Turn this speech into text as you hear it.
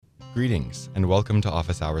Greetings, and welcome to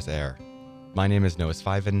Office Hours Air. My name is Noah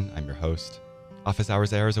Sviven, I'm your host. Office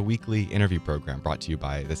Hours Air is a weekly interview program brought to you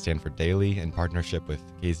by the Stanford Daily in partnership with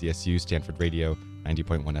KZSU Stanford Radio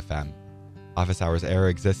 90.1 FM. Office Hours Air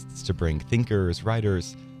exists to bring thinkers,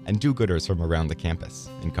 writers, and do-gooders from around the campus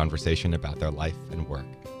in conversation about their life and work.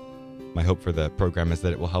 My hope for the program is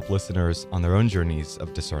that it will help listeners on their own journeys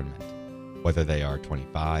of discernment, whether they are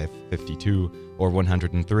 25, 52, or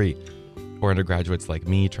 103, or undergraduates like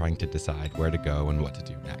me trying to decide where to go and what to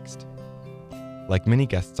do next. Like many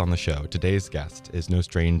guests on the show, today's guest is no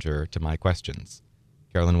stranger to my questions.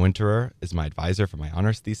 Carolyn Winterer is my advisor for my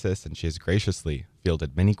honors thesis, and she has graciously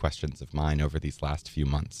fielded many questions of mine over these last few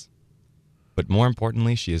months. But more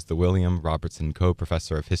importantly, she is the William Robertson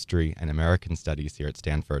Co-Professor of History and American Studies here at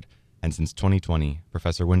Stanford, and since 2020,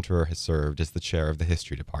 Professor Winterer has served as the chair of the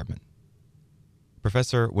History Department.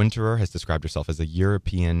 Professor Winterer has described herself as a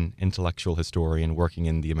European intellectual historian working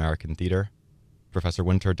in the American theater. Professor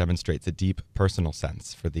Winterer demonstrates a deep personal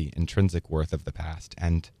sense for the intrinsic worth of the past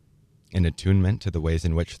and an attunement to the ways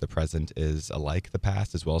in which the present is alike the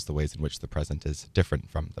past, as well as the ways in which the present is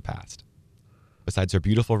different from the past. Besides her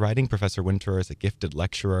beautiful writing, Professor Winterer is a gifted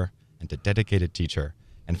lecturer and a dedicated teacher.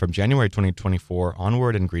 And from January 2024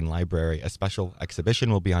 onward in Green Library, a special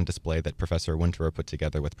exhibition will be on display that Professor Winterer put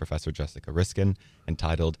together with Professor Jessica Riskin,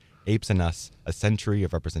 entitled Apes and Us, A Century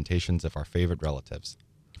of Representations of Our Favorite Relatives,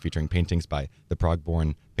 featuring paintings by the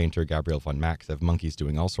Prague-born painter Gabriel von Max of monkeys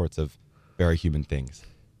doing all sorts of very human things,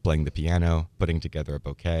 playing the piano, putting together a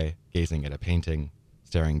bouquet, gazing at a painting,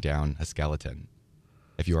 staring down a skeleton.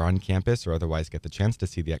 If you are on campus or otherwise get the chance to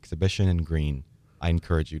see the exhibition in Green, I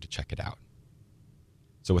encourage you to check it out.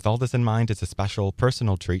 So with all this in mind, it's a special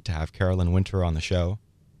personal treat to have Carolyn Winterer on the show.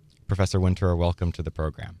 Professor Winterer, welcome to the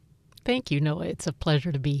program. Thank you, Noah. It's a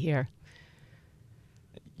pleasure to be here.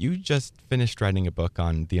 You just finished writing a book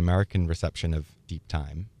on the American reception of deep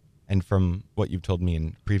time. And from what you've told me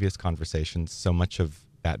in previous conversations, so much of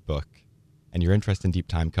that book and your interest in deep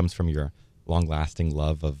time comes from your long-lasting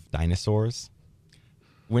love of dinosaurs.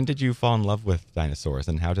 When did you fall in love with dinosaurs,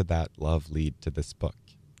 and how did that love lead to this book?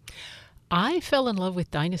 I fell in love with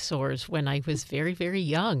dinosaurs when I was very, very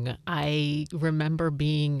young. I remember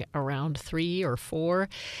being around 3 or 4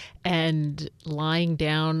 and lying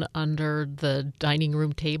down under the dining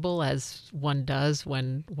room table, as one does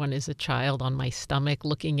when one is a child, on my stomach,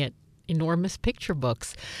 looking at enormous picture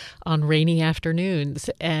books on rainy afternoons.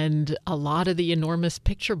 And a lot of the enormous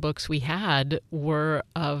picture books we had were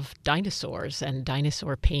of dinosaurs and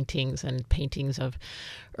dinosaur paintings and paintings of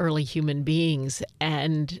early human beings.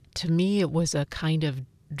 And to me, it was a kind of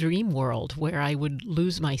dream world where I would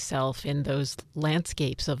lose myself in those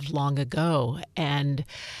landscapes of long ago. And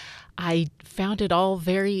I found it all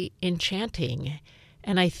very enchanting.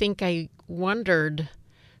 And I think I wondered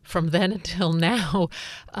from then until now,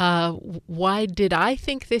 why did I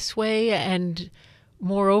think this way? And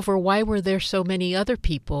moreover, why were there so many other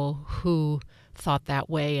people who thought that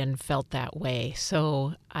way and felt that way?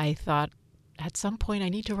 So I thought, at some point I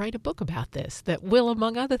need to write a book about this that will,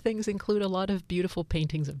 among other things, include a lot of beautiful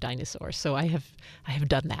paintings of dinosaurs. So I have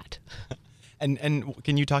done that. And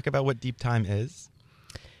can you talk about what deep time is?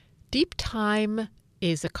 Deep time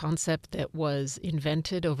is a concept that was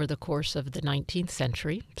invented over the course of the 19th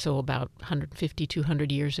century, so about 150,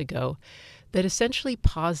 200 years ago, that essentially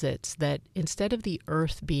posits that instead of the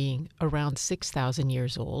Earth being around 6,000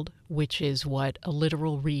 years old, which is what a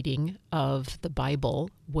literal reading of the Bible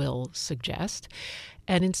will suggest,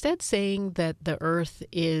 and instead saying that the Earth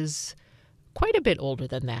is quite a bit older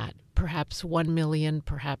than that, perhaps 1 million,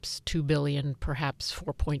 perhaps 2 billion, perhaps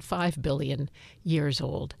 4.5 billion years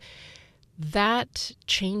old. That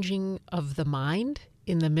changing of the mind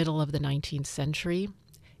in the middle of the 19th century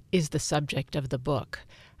is the subject of the book.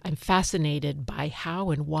 I'm fascinated by how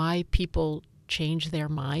and why people change their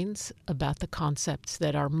minds about the concepts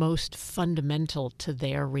that are most fundamental to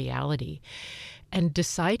their reality. And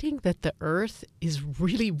deciding that the Earth is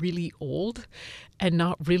really, really old and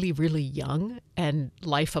not really, really young, and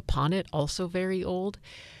life upon it also very old,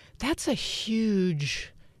 that's a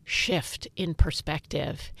huge shift in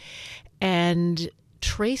perspective. And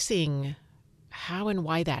tracing how and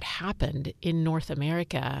why that happened in North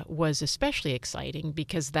America was especially exciting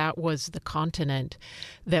because that was the continent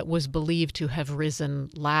that was believed to have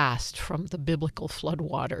risen last from the biblical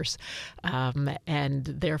floodwaters, and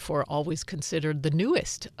therefore always considered the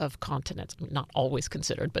newest of continents. Not always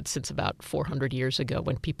considered, but since about 400 years ago,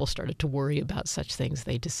 when people started to worry about such things,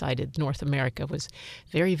 they decided North America was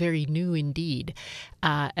very, very new indeed.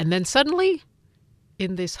 And then suddenly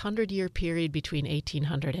in this 100-year period between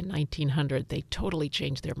 1800 and 1900, they totally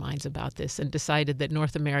changed their minds about this and decided that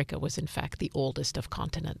North America was, in fact, the oldest of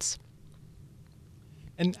continents.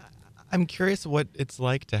 And I'm curious what it's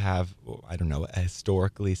like to have, I don't know, a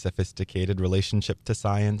historically sophisticated relationship to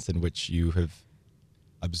science in which you have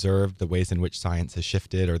observed the ways in which science has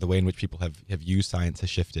shifted, or the way in which people have used science has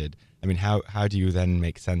shifted. I mean, how do you then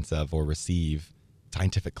make sense of or receive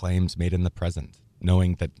scientific claims made in the present,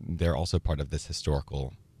 knowing that they're also part of this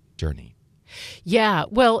historical journey? Yeah,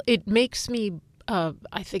 well, it makes me,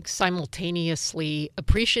 I think, simultaneously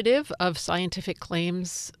appreciative of scientific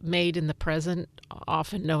claims made in the present,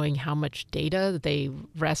 often knowing how much data they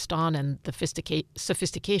rest on and the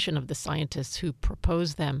sophistication of the scientists who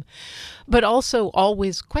propose them, but also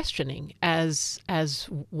always questioning, as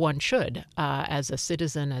one should, as a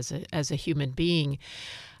citizen, as a human being.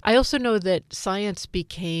 I also know that science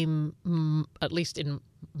became, at least in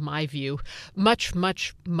my view, much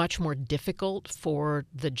more difficult for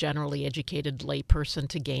the generally educated layperson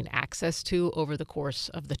to gain access to over the course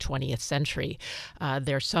of the 20th century.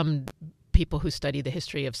 There are some people who study the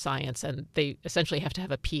history of science, and they essentially have to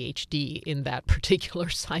have a PhD in that particular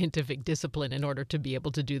scientific discipline in order to be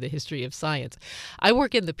able to do the history of science. I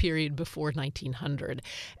work in the period before 1900,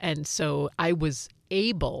 and so I was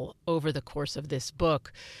able, over the course of this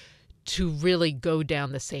book, to really go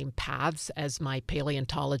down the same paths as my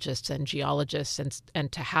paleontologists and geologists,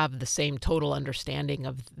 and to have the same total understanding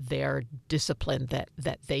of their discipline that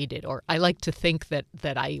they did. Or I like to think that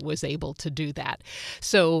I was able to do that.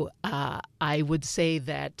 So I would say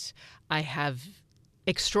that I have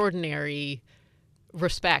extraordinary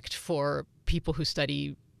respect for people who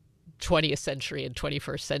study 20th century and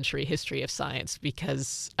 21st century history of science,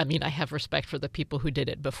 because, I mean, I have respect for the people who did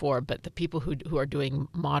it before, but the people who are doing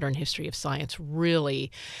modern history of science really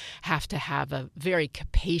have to have a very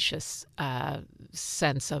capacious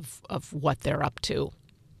sense of what they're up to.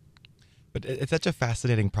 But it's such a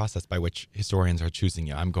fascinating process by which historians are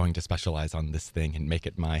choosing, I'm going to specialize on this thing and make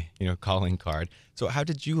it my, calling card. So how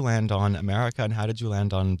did you land on America, and how did you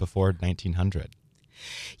land on before 1900?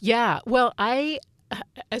 Yeah, well,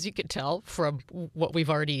 as you could tell from what we've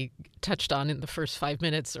already touched on in the first 5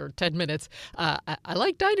 minutes or 10 minutes, I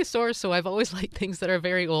like dinosaurs, so I've always liked things that are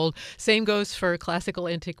very old. Same goes for classical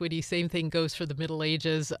antiquity. Same thing goes for the Middle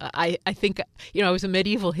Ages. I think, I was a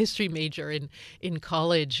medieval history major in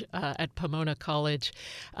college at Pomona College.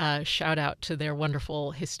 Shout out to their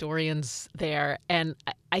wonderful historians there. And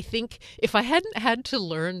I think if I hadn't had to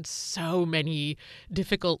learn so many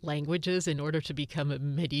difficult languages in order to become a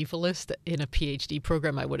medievalist in a PhD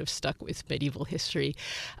program, I would have stuck with medieval history.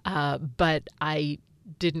 But I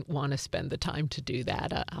didn't want to spend the time to do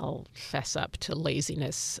that. I'll fess up to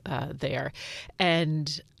laziness there.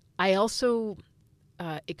 And I also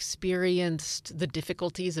experienced the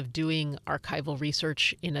difficulties of doing archival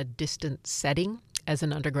research in a distant setting. As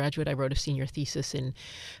an undergraduate, I wrote a senior thesis in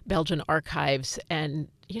Belgian archives, and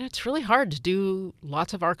it's really hard to do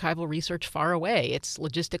lots of archival research far away. It's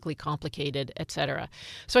logistically complicated, etc.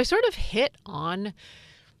 So I sort of hit on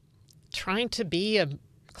trying to be a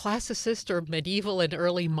classicist or medieval and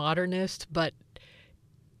early modernist, but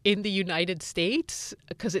in the United States,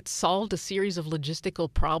 because it solved a series of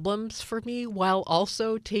logistical problems for me while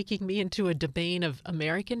also taking me into a domain of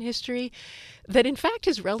American history that in fact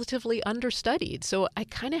is relatively understudied. So I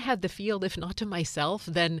kind of had the field, if not to myself,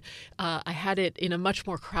 then I had it in a much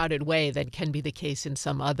more crowded way than can be the case in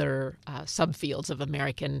some other subfields of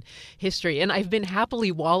American history. And I've been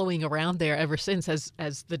happily wallowing around there ever since,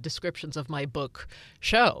 as the descriptions of my book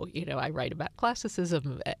show. I write about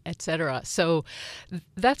classicism, etc. So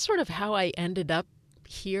that's sort of how I ended up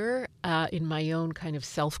here in my own kind of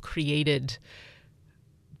self-created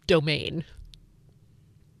domain.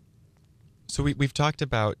 So we've talked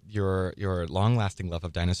about your long-lasting love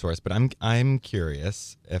of dinosaurs, but I'm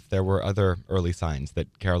curious if there were other early signs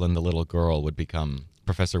that Carolyn the little girl would become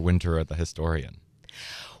Professor Winter the historian.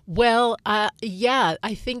 Well, yeah,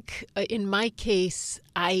 I think in my case,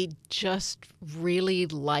 I just really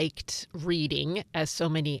liked reading, as so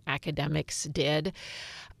many academics did.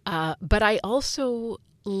 But I also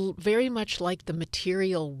very much liked the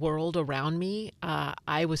material world around me.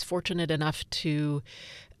 I was fortunate enough to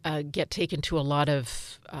get taken to a lot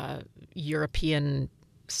of European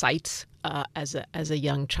sites as a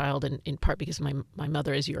young child, in part because my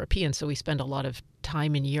mother is European, so we spend a lot of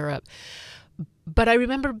time in Europe. But I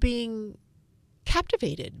remember being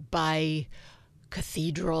captivated by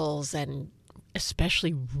cathedrals and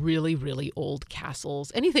especially really, really old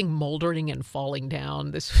castles, anything moldering and falling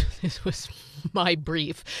down. This was my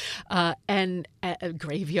brief. And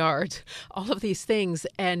graveyards, all of these things.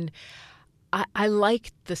 And I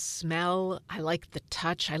like the smell. I like the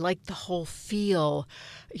touch. I like the whole feel.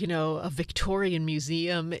 A Victorian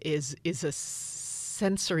museum is a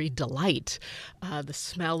sensory delight. The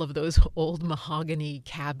smell of those old mahogany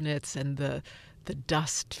cabinets and the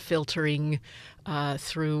dust filtering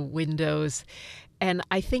through windows. And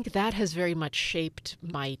I think that has very much shaped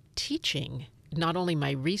my teaching, not only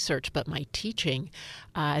my research, but my teaching.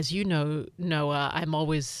 As you know, Noah, I'm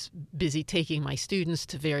always busy taking my students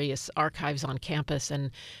to various archives on campus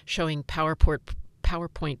and showing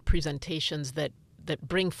PowerPoint presentations that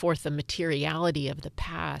bring forth the materiality of the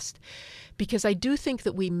past. Because I do think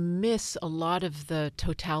that we miss a lot of the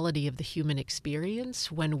totality of the human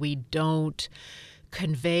experience when we don't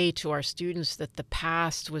convey to our students that the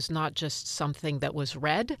past was not just something that was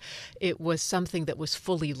read, it was something that was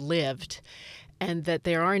fully lived. And that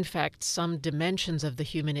there are, in fact, some dimensions of the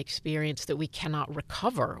human experience that we cannot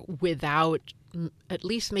recover without at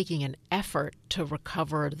least making an effort to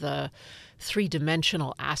recover the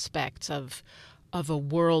three-dimensional aspects of a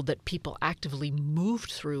world that people actively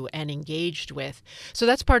moved through and engaged with. So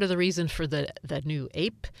that's part of the reason for the new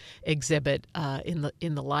ape exhibit in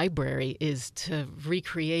the library, is to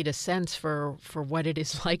recreate a sense for what it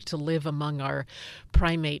is like to live among our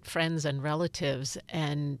primate friends and relatives,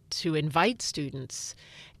 and to invite students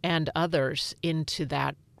and others into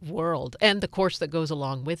that world and the course that goes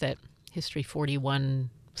along with it. History 41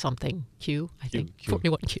 something Q, I think. Q.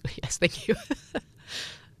 41Q, yes, thank you.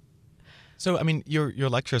 So, I mean, your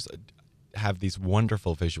lectures have these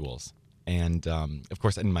wonderful visuals. And, of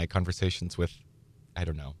course, in my conversations with, I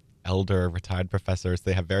don't know, elder retired professors,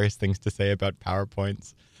 they have various things to say about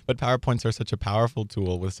PowerPoints. But PowerPoints are such a powerful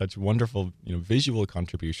tool with such wonderful, visual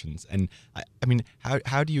contributions. And, I mean,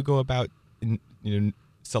 how do you go about,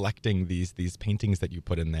 selecting these paintings that you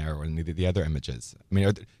put in there, or the other images? I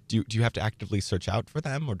mean, do you have to actively search out for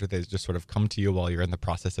them, or do they just sort of come to you while you're in the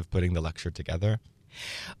process of putting the lecture together?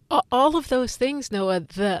 All of those things, Noah.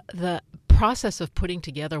 The process of putting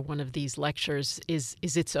together one of these lectures is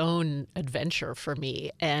its own adventure for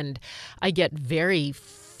me, and I get very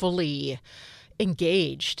fully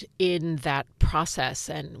engaged in that process.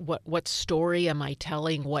 And what story am I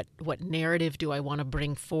telling? What narrative do I want to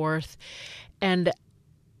bring forth? And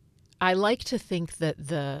I like to think that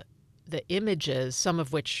the images, some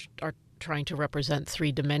of which are trying to represent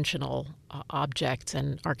three-dimensional objects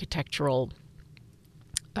and architectural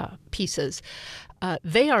pieces,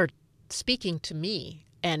 they are speaking to me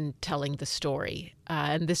and telling the story.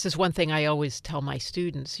 And this is one thing I always tell my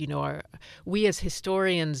students. We as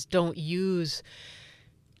historians don't use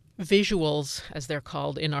visuals, as they're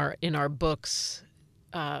called in our books.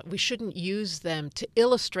 We shouldn't use them to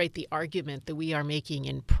illustrate the argument that we are making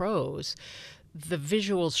in prose. The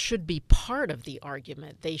visuals should be part of the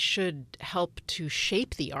argument. They should help to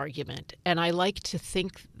shape the argument. And I like to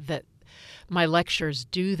think that my lectures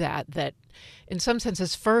do that in some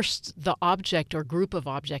senses, first, the object or group of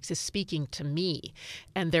objects is speaking to me,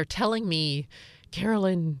 and they're telling me,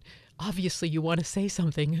 Carolyn, obviously you want to say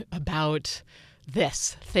something about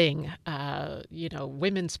this thing,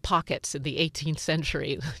 women's pockets in the 18th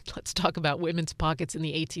century. Let's talk about women's pockets in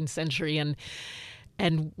the 18th century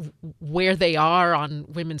and where they are on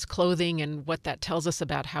women's clothing, and what that tells us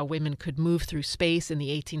about how women could move through space in the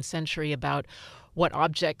 18th century, about what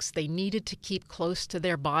objects they needed to keep close to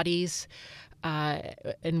their bodies,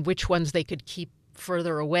 and which ones they could keep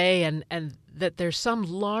further away, and that there's some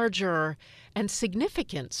larger and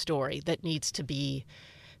significant story that needs to be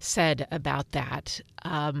said about that.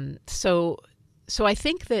 So I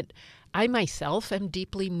think that I myself am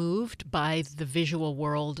deeply moved by the visual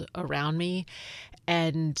world around me,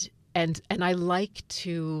 and I like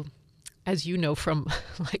to, as you know from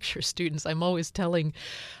lecture students, I'm always telling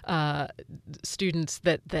students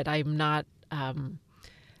that I'm not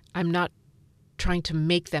trying to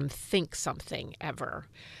make them think something ever,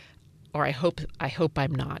 or I hope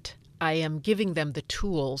I'm not. I am giving them the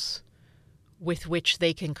tools with which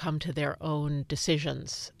they can come to their own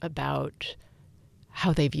decisions about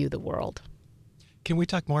how they view the world. Can we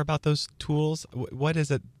talk more about those tools? What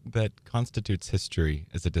is it that constitutes history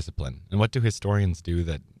as a discipline? And what do historians do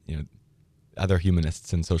that other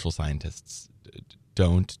humanists and social scientists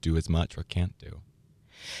don't do as much or can't do?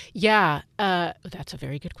 Yeah, that's a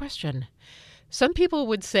very good question. Some people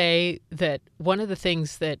would say that one of the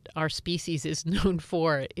things that our species is known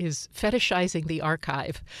for is fetishizing the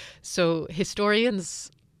archive. So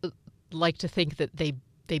historians like to think that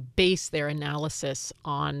they base their analysis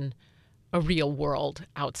on a real world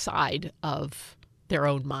outside of their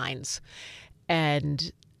own minds. And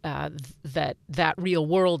that real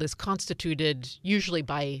world is constituted usually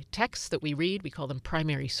by texts that we read. We call them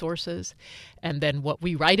primary sources. And then what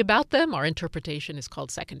we write about them, our interpretation, is called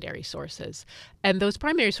secondary sources. And those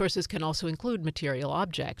primary sources can also include material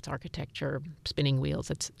objects, architecture, spinning wheels,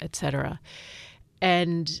 et cetera.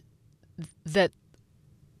 And that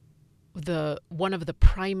one of the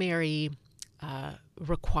primary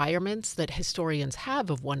requirements that historians have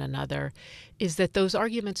of one another is that those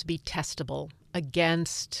arguments be testable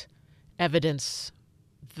against evidence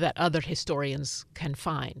that other historians can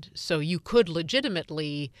find. So you could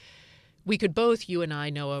legitimately, we could both, you and I,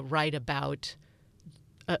 Noah, write about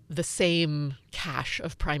the same cache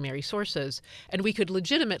of primary sources, and we could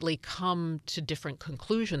legitimately come to different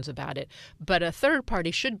conclusions about it. But a third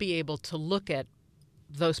party should be able to look at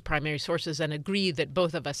those primary sources and agree that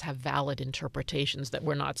both of us have valid interpretations, that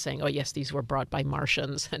we're not saying, oh, yes, these were brought by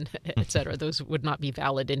Martians, and et cetera. Those would not be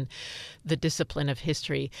valid in the discipline of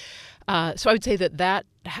history. So I would say that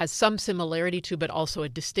has some similarity to, but also a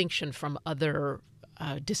distinction from other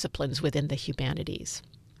disciplines within the humanities.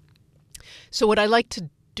 So what I like to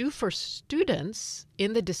do for students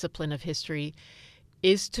in the discipline of history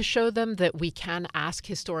is to show them that we can ask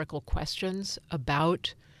historical questions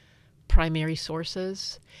about primary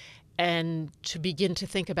sources, and to begin to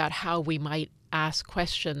think about how we might ask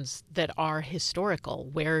questions that are historical.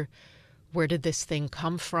 Where did this thing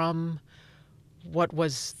come from? What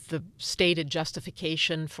was the stated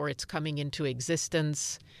justification for its coming into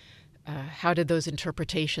existence? How did those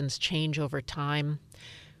interpretations change over time?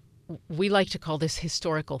 We like to call this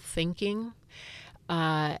historical thinking,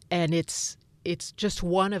 and it's just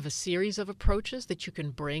one of a series of approaches that you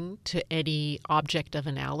can bring to any object of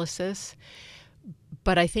analysis.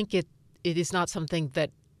 But I think it is not something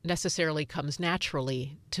that necessarily comes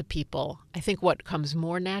naturally to people. I think what comes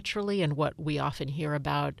more naturally, and what we often hear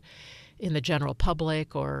about in the general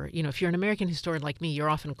public, or, if you're an American historian like me,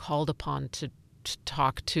 you're often called upon to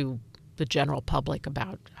talk to the general public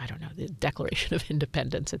about, I don't know, the Declaration of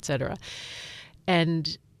Independence, et cetera.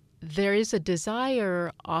 And there is a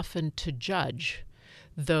desire often to judge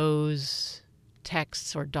those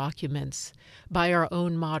texts or documents by our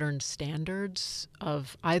own modern standards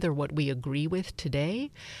of either what we agree with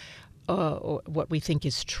today, or what we think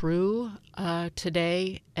is true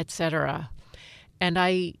today, etc. And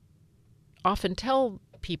I often tell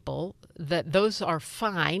people that those are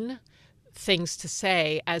fine things to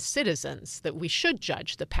say as citizens, that we should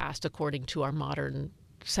judge the past according to our modern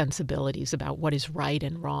sensibilities about what is right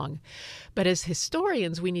and wrong. But as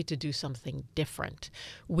historians, we need to do something different.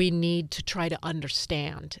 We need to try to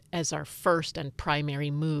understand as our first and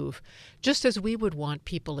primary move, just as we would want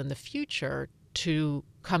people in the future to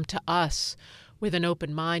come to us with an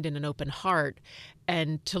open mind and an open heart,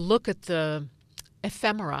 and to look at the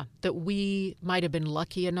ephemera that we might have been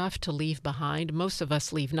lucky enough to leave behind. Most of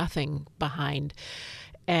us leave nothing behind.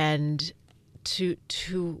 And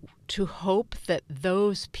to hope that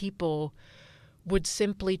those people would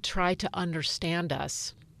simply try to understand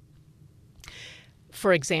us.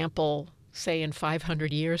 For example, say in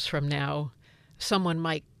 500 years from now, someone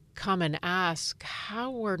might come and ask,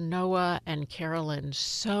 how were Noah and Carolyn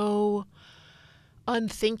so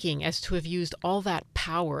unthinking as to have used all that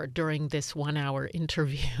power during this 1-hour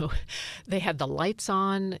interview? They had the lights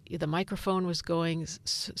on, the microphone was going,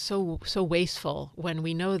 so wasteful, when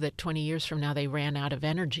we know that 20 years from now they ran out of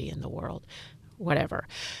energy in the world, whatever.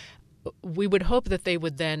 We would hope that they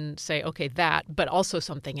would then say, okay, that, but also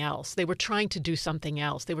something else. They were trying to do something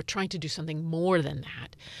else. They were trying to do something more than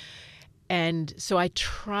that. And so I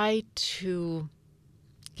try to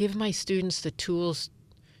give my students the tools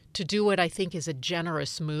to do what I think is a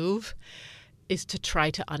generous move, is to try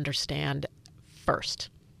to understand first.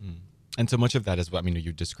 And so much of that is what,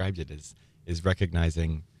 you described it as, is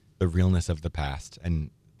recognizing the realness of the past and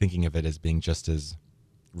thinking of it as being just as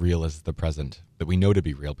real as the present, that we know to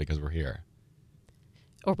be real because we're here.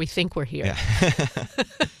 Or we think we're here. Yeah.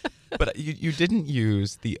 But you didn't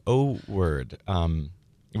use the O word,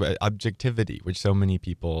 objectivity, which so many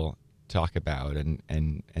people talk about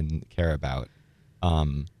and care about.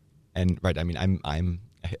 And right, I'm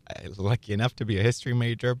lucky enough to be a history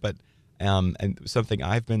major, but and something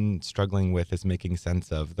I've been struggling with is making sense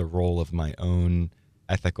of the role of my own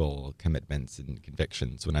ethical commitments and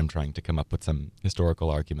convictions when I'm trying to come up with some historical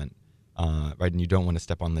argument, right? And you don't want to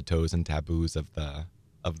step on the toes and taboos of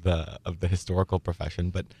the historical profession,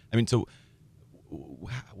 but so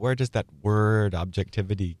where does that word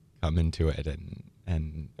objectivity come into it,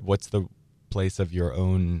 and what's the place of your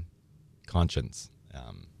own conscience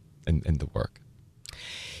in the work?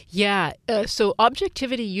 Yeah, so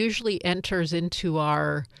objectivity usually enters into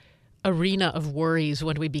our arena of worries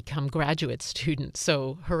when we become graduate students.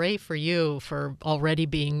 So hooray for you for already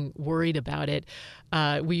being worried about it.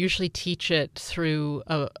 We usually teach it through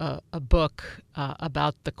a book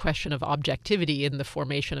about the question of objectivity in the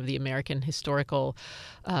formation of the American historical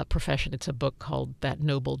profession. It's a book called That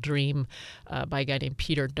Noble Dream by a guy named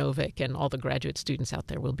Peter Novick, and all the graduate students out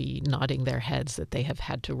there will be nodding their heads that they have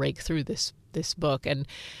had to rake through this book. And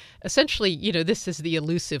essentially, this is the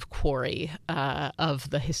elusive quarry of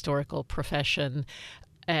the historical profession.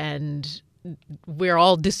 And we're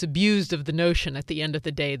all disabused of the notion at the end of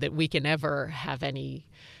the day that we can ever have any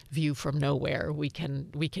view from nowhere. We can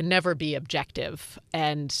never be objective.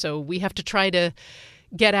 And so we have to try to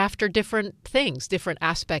get after different things, different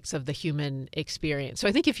aspects of the human experience. So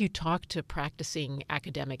I think if you talk to practicing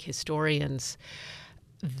academic historians,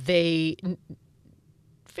 very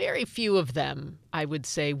few of them, I would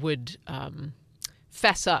say, would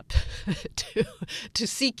fess up to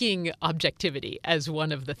seeking objectivity as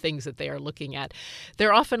one of the things that they are looking at.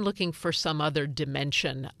 They're often looking for some other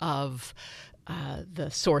dimension of the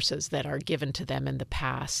sources that are given to them in the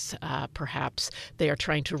past. Perhaps they are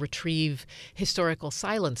trying to retrieve historical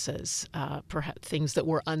silences, perhaps things that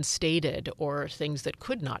were unstated or things that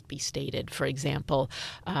could not be stated, for example.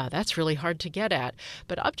 That's really hard to get at.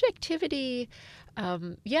 But objectivity,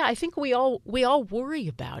 I think we all worry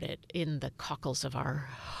about it in the cockles of our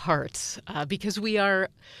hearts because we're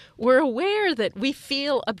aware that we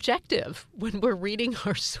feel objective when we're reading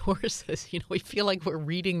our sources. We feel like we're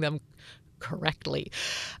reading them correctly,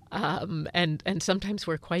 and sometimes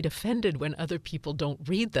we're quite offended when other people don't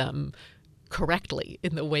read them correctly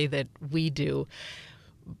in the way that we do.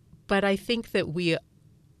 But I think that we,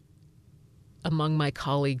 among my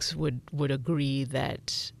colleagues, would agree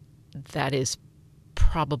that that is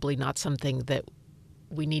probably not something that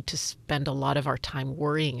we need to spend a lot of our time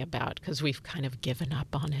worrying about because we've kind of given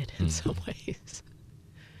up on it in some ways.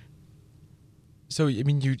 So, I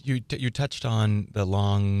mean, you touched on the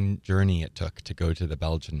long journey it took to go to the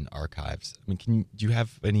Belgian archives. I mean, do you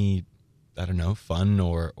have any, I don't know, fun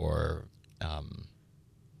or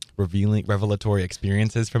revelatory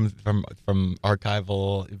experiences from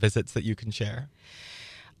archival visits that you can share?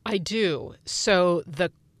 I do. So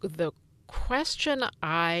the question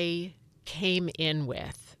I came in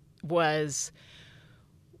with was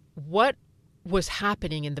what was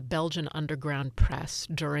happening in the Belgian underground press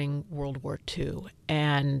during World War II.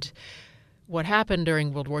 And what happened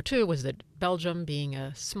during World War II was that Belgium, being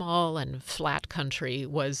a small and flat country,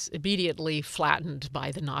 was immediately flattened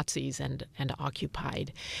by the Nazis and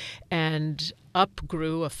occupied. And up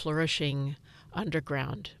grew a flourishing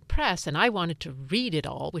underground press. And I wanted to read it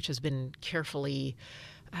all, which has been carefully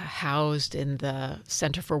housed in the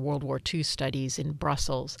Center for World War II Studies in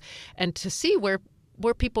Brussels, and to see where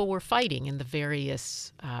people were fighting in the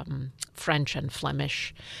various French and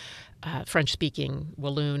Flemish, French-speaking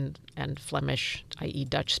Walloon and Flemish, i.e.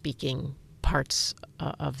 Dutch-speaking parts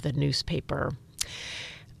of the newspaper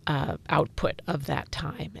output of that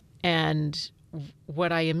time. And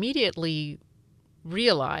what I immediately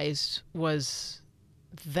realized was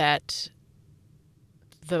that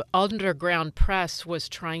the underground press was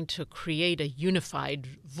trying to create a unified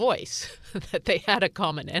voice, that they had a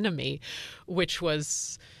common enemy, which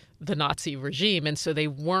was the Nazi regime. And so they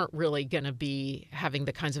weren't really going to be having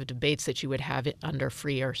the kinds of debates that you would have under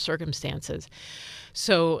freer circumstances.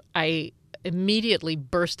 So I immediately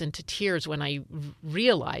burst into tears when I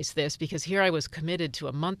realized this, because here I was committed to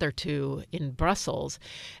a month or two in Brussels,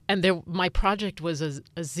 and my project was a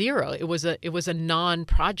zero. It was a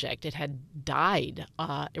non-project. It had died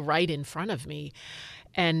right in front of me.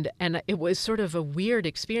 And it was sort of a weird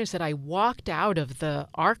experience that I walked out of the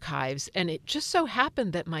archives, and it just so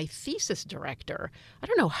happened that my thesis director, I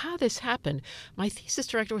don't know how this happened, my thesis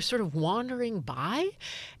director was sort of wandering by,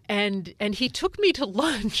 and he took me to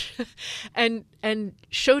lunch and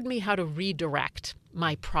showed me how to redirect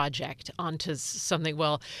my project onto something.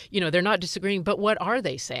 Well, they're not disagreeing, but what are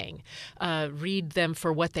they saying? Read them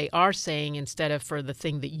for what they are saying instead of for the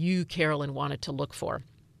thing that you, Carolyn, wanted to look for.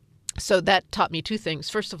 So that taught me two things.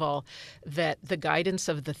 First of all, that the guidance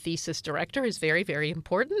of the thesis director is very, very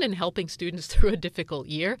important in helping students through a difficult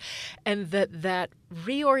year, and that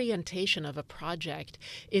reorientation of a project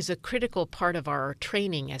is a critical part of our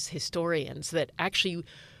training as historians, that actually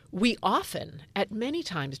we often, at many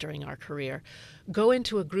times during our career, go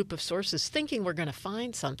into a group of sources thinking we're going to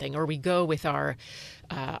find something, or we go with our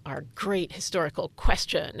great historical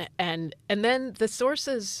question, and then the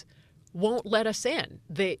sources won't let us in.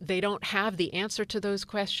 They don't have the answer to those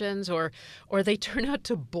questions, or they turn out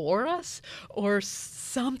to bore us or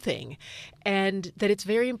something. And that it's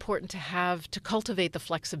very important to cultivate the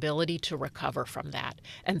flexibility to recover from that,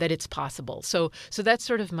 and that it's possible. So that's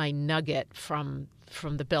sort of my nugget from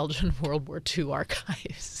the Belgian World War II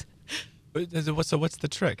archives. So what's the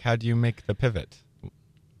trick? How do you make the pivot?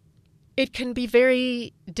 It can be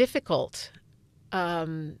very difficult.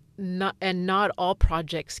 Not all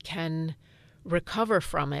projects can recover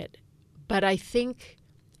from it, but I think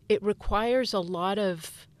it requires a lot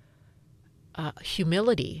of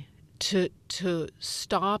humility to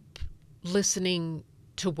stop listening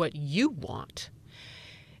to what you want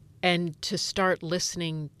and to start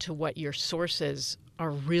listening to what your sources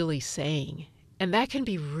are really saying. And that can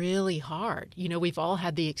be really hard. We've all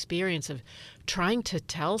had the experience of trying to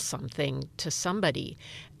tell something to somebody,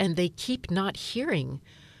 and they keep not hearing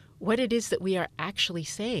what it is that we are actually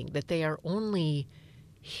saying, that they are only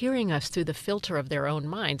hearing us through the filter of their own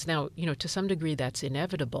minds. Now, to some degree that's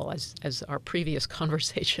inevitable, as our previous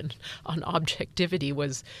conversation on objectivity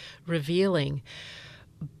was revealing.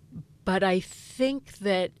 But I think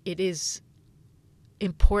that it is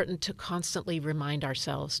important to constantly remind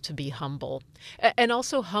ourselves to be humble, and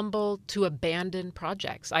also humble to abandon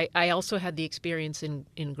projects. I also had the experience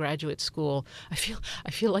in graduate school. I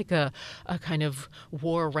feel like a kind of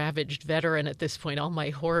war-ravaged veteran at this point, all my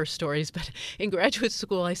horror stories. But in graduate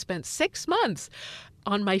school, I spent 6 months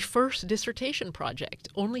on my first dissertation project,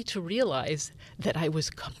 only to realize that I was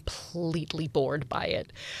completely bored by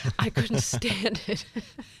it. I couldn't stand it.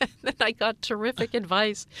 And then I got terrific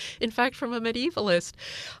advice, in fact, from a medievalist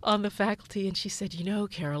on the faculty. And she said,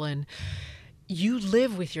 Carolyn, you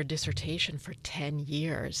live with your dissertation for 10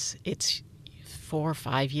 years. It's 4 or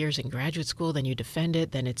 5 years in graduate school, then you defend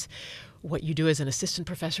it, then it's what you do as an assistant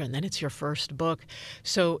professor, and then it's your first book.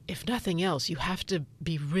 So if nothing else, you have to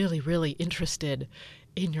be really, really interested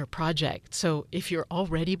in your project. So if you're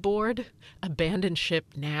already bored, abandon ship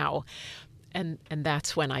now. And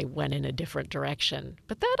that's when I went in a different direction.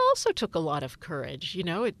 But that also took a lot of courage.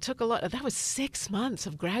 It took a lot. That was 6 months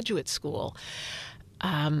of graduate school.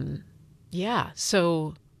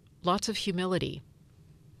 So lots of humility.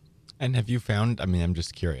 And have you found, I'm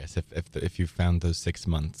just curious, if you found those 6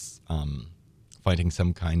 months finding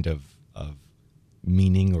some kind of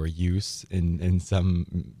meaning or use in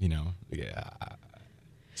some,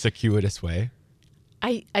 circuitous way?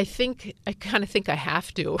 I kind of think I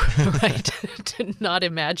have to, right, to not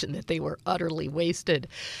imagine that they were utterly wasted.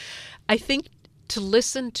 I think to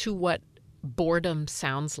listen to what boredom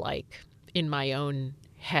sounds like in my own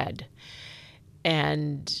head,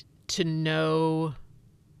 and to know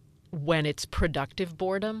when it's productive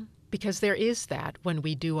boredom, because there is that when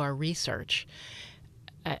we do our research.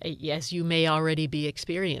 As you may already be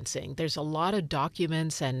experiencing, there's a lot of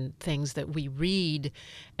documents and things that we read,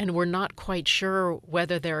 and we're not quite sure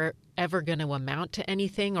whether they're ever going to amount to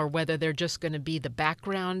anything, or whether they're just going to be the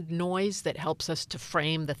background noise that helps us to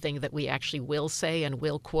frame the thing that we actually will say and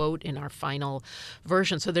will quote in our final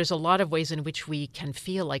version. So there's a lot of ways in which we can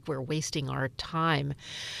feel like we're wasting our time.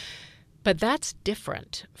 But that's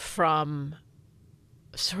different from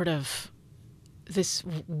sort of this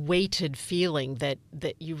weighted feeling that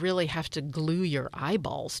you really have to glue your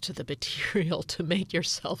eyeballs to the material to make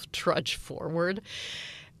yourself trudge forward.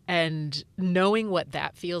 And knowing what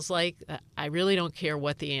that feels like, I really don't care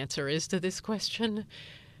what the answer is to this question,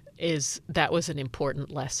 that was an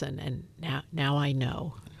important lesson. And now I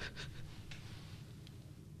know.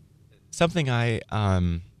 Something I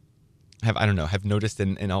have noticed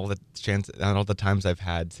in all the times I've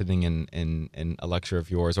had sitting in a lecture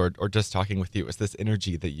of yours or just talking with you, is this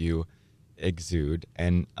energy that you exude.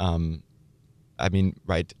 And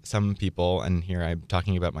right, some people, and here I'm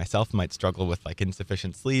talking about myself, might struggle with like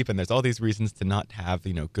insufficient sleep, and there's all these reasons to not have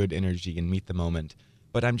good energy and meet the moment.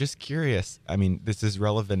 But I'm just curious. This is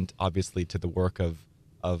relevant obviously to the work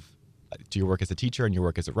to your work as a teacher and your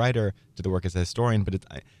work as a writer, to the work as a historian. But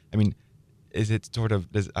is it sort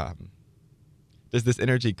of does this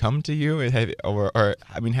energy come to you, or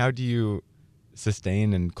how do you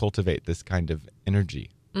sustain and cultivate this kind of energy?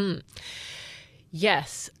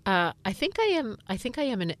 Yes, I think I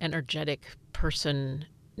am an energetic person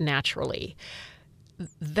naturally.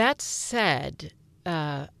 That said,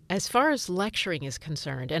 as far as lecturing is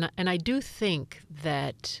concerned, and I do think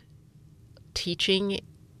that teaching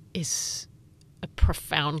is a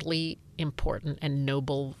profoundly important and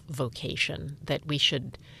noble vocation that we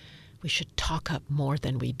should talk up more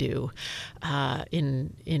than we do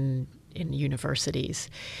in universities.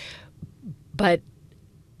 But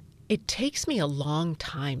it takes me a long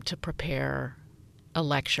time to prepare a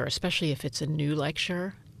lecture, especially if it's a new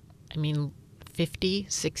lecture, I mean, 50,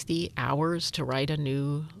 60 hours to write a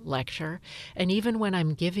new lecture. And even when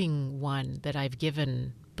I'm giving one that I've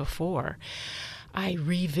given before, I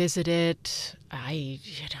revisit it. I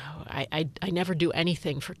never do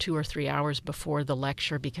anything for 2 or 3 hours before the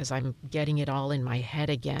lecture because I'm getting it all in my head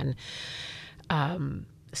again,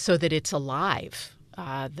 so that it's alive,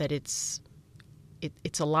 that it's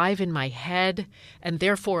alive in my head and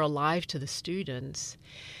therefore alive to the students,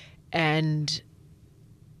 and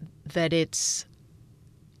that it's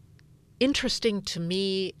interesting to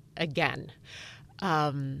me again.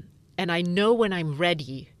 And I know when I'm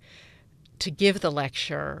ready to give the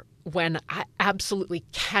lecture, when I absolutely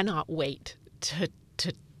cannot wait to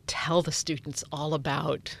tell the students all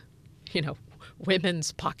about,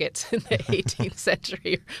 women's pockets in the 18th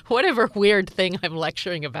century, or whatever weird thing I'm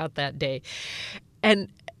lecturing about that day. And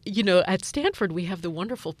at Stanford, we have the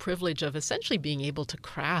wonderful privilege of essentially being able to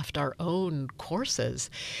craft our own courses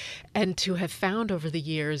and to have found over the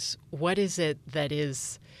years, what is it that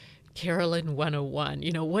is Carolyn 101?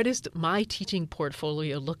 What does my teaching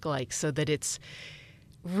portfolio look like so that it's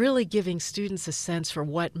really giving students a sense for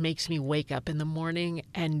what makes me wake up in the morning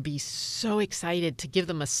and be so excited to give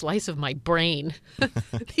them a slice of my brain.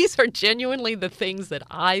 These are genuinely the things that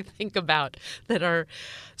I think about that are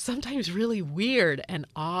sometimes really weird and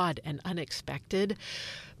odd and unexpected.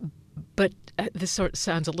 But this sort of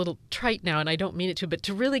sounds a little trite now, and I don't mean it to, but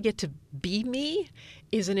to really get to be me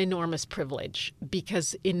is an enormous privilege,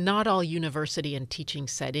 because in not all university and teaching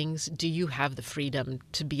settings do you have the freedom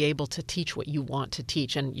to be able to teach what you want to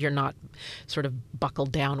teach, and you're not sort of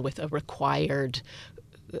buckled down with a required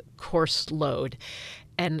course load.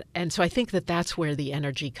 And so I think that that's where the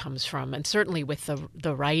energy comes from. And certainly with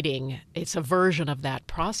the writing, it's a version of that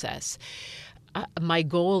process. My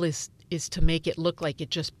goal is to make it look like it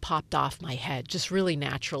just popped off my head, just really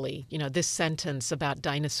naturally. This sentence about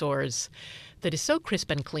dinosaurs that is so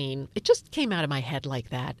crisp and clean, it just came out of my head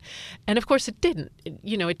like that. And of course it didn't.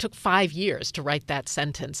 It took 5 years to write that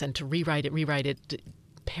sentence and to rewrite it,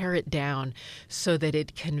 pare it down so that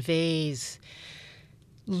it conveys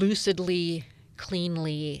lucidly,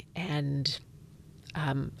 cleanly, and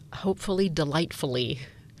hopefully delightfully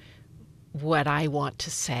what I want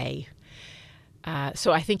to say.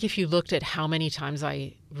 So I think if you looked at how many times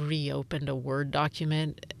I reopened a Word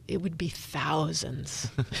document, it would be thousands.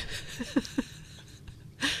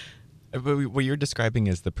 What you're describing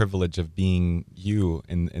is the privilege of being you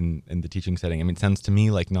in the teaching setting. I mean, it sounds to me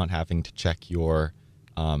like not having to check your,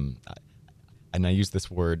 and I use this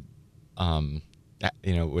word,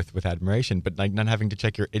 with admiration, but like not having to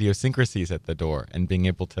check your idiosyncrasies at the door and being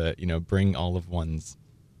able to, bring all of one's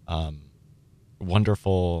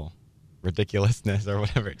wonderful ridiculousness or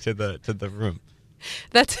whatever to the room.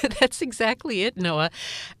 That's exactly it, Noah.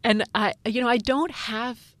 And I don't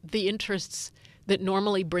have the interests that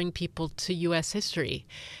normally bring people to U.S. history.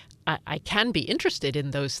 I can be interested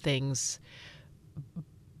in those things,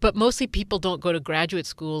 but mostly people don't go to graduate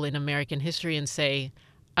school in American history and say,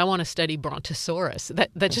 I want to study Brontosaurus.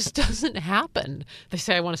 That just doesn't happen. They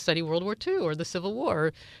say, I want to study World War II or the Civil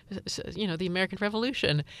War, the American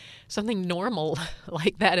Revolution, something normal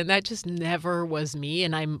like that. And that just never was me.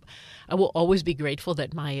 And I will always be grateful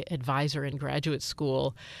that my advisor in graduate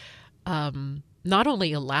school not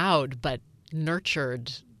only allowed but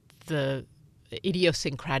nurtured the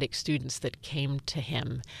idiosyncratic students that came to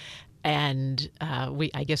him. And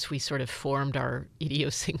I guess we sort of formed our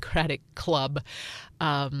idiosyncratic club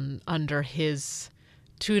under his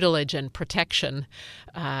tutelage and protection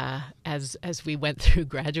as we went through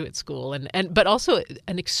graduate school, but also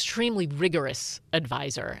an extremely rigorous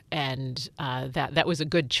advisor, and that was a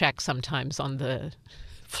good check sometimes on the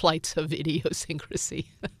flights of idiosyncrasy.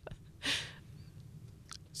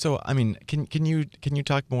 So, I mean, can you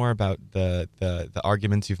talk more about the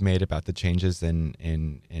arguments you've made about the changes in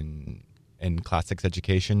classics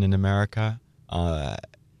education in America,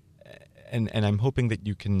 and I'm hoping that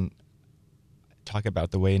you can talk about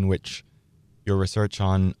the way in which your research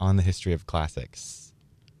on the history of classics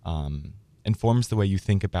informs the way you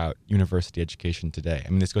think about university education today. I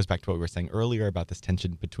mean, this goes back to what we were saying earlier about this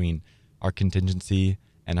tension between our contingency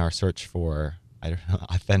and our search for,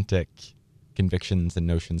 authentic convictions and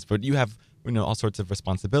notions. But you have, all sorts of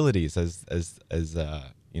responsibilities as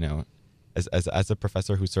a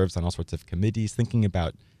professor who serves on all sorts of committees, thinking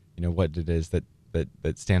about, what it is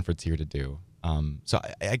that Stanford's here to do. So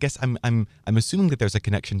I guess I'm assuming that there's a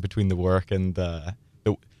connection between the work and the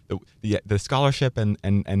scholarship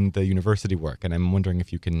and the university work, and I'm wondering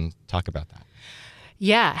if you can talk about that.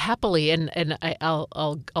 Yeah, happily, and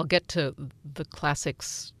I'll get to the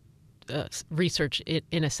classics research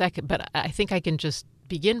in a second, but I think I can just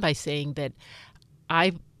begin by saying that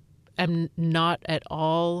I am not at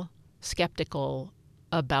all skeptical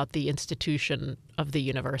about the institution of the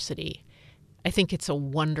university. I think it's a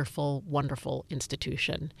wonderful, wonderful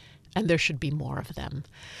institution, and there should be more of them.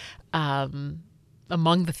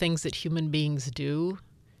 Among the things that human beings do,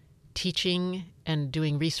 teaching and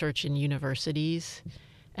doing research in universities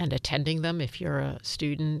and attending them, if you're a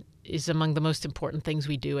student, is among the most important things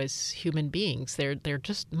we do as human beings. They're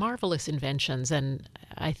just marvelous inventions, and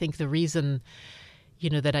I think the reason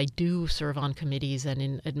that I do serve on committees and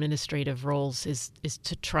in administrative roles is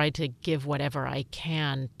to try to give whatever I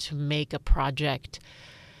can to make a project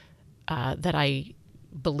that I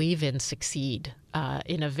believe in succeed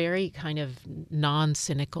in a very kind of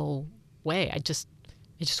non-cynical way. I just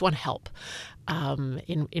want to help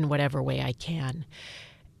in whatever way I can.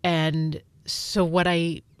 And so what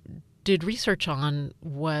I did research on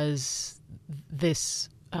was this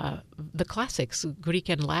the classics, Greek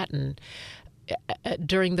and Latin.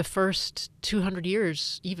 During the first 200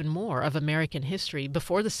 years, even more, of American history,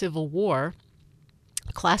 before the Civil War,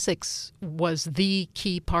 classics was the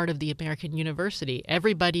key part of the American university.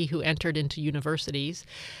 Everybody who entered into universities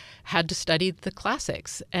had to study the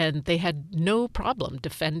classics, and they had no problem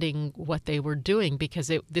defending what they were doing because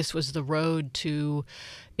this was the road to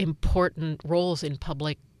important roles in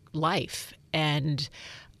public life. And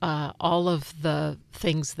all of the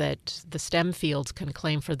things that the STEM fields can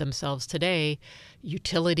claim for themselves today,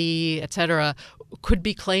 utility, et cetera, could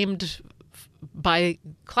be claimed by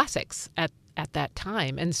classics at that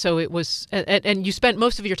time. And so it was, and you spent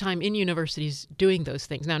most of your time in universities doing those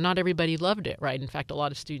things. Now, not everybody loved it, right? In fact, a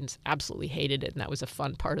lot of students absolutely hated it, and that was a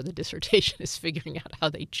fun part of the dissertation, is figuring out how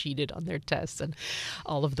they cheated on their tests and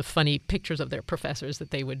all of the funny pictures of their professors that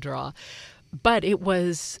they would draw. But it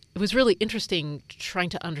was really interesting trying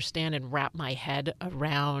to understand and wrap my head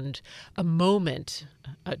around a moment,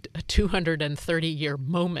 a 230-year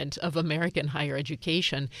moment of American higher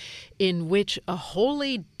education in which a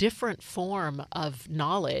wholly different form of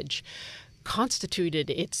knowledge constituted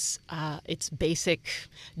its basic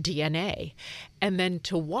DNA. And then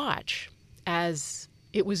to watch as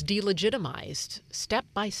it was delegitimized step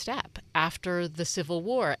by step after the Civil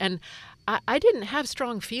War. And I didn't have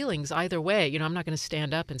strong feelings either way. I'm not going to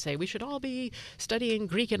stand up and say we should all be studying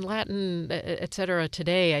Greek and Latin, et cetera,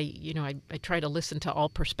 today. I try to listen to all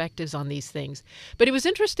perspectives on these things. But it was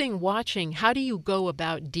interesting watching how do you go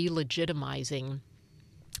about delegitimizing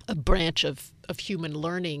a branch of human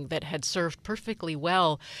learning that had served perfectly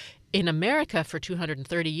well in America for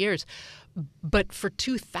 230 years, but for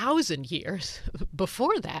 2,000 years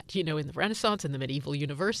before that, in the Renaissance and the medieval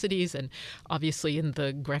universities, and obviously in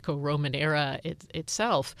the Greco-Roman era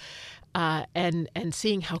itself, and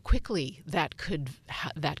seeing how quickly that could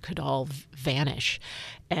all vanish,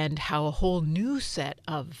 and how a whole new set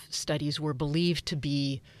of studies were believed to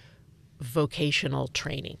be vocational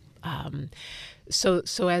training.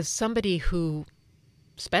 So as somebody who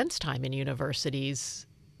spends time in universities,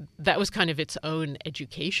 that was kind of its own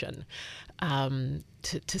education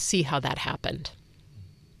to see how that happened.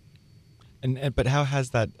 But how has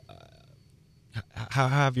that? How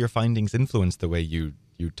have your findings influenced the way you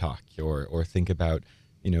talk or think about,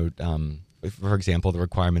 for example, the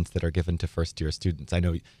requirements that are given to first-year students? I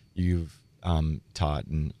know you've taught,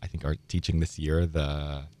 and I think are teaching this year,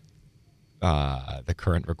 the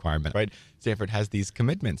current requirement, right? Stanford has these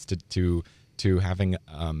commitments to having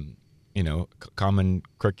common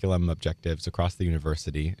curriculum objectives across the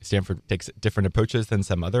university. Stanford takes different approaches than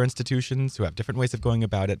some other institutions who have different ways of going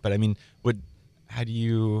about it. But how are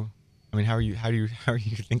you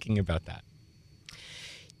thinking about that?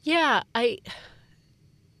 Yeah,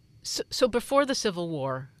 so before the Civil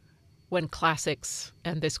War, when classics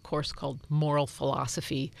and this course called moral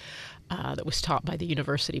philosophy that was taught by the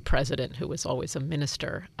university president, who was always a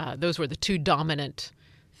minister, those were the two dominant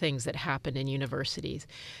things that happen in universities.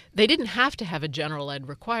 They didn't have to have a general ed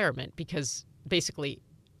requirement because basically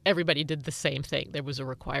everybody did the same thing. There was a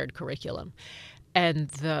required curriculum. And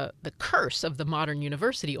the curse of the modern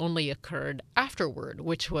university only occurred afterward,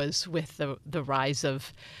 which was with the rise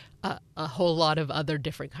of a whole lot of other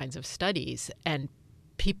different kinds of studies. And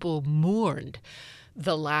people mourned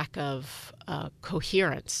the lack of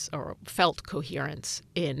coherence or felt coherence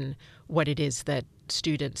in what it is that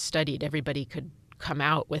students studied. Everybody could come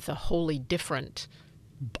out with a wholly different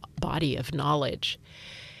body of knowledge.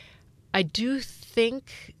 I do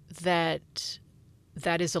think that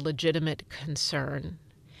is a legitimate concern.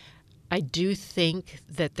 I do think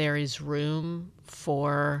that there is room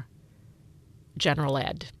for general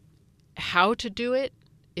ed. How to do it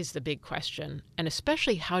is the big question, and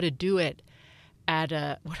especially how to do it at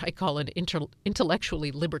what I call an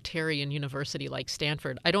intellectually libertarian university like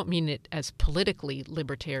Stanford. I don't mean it as politically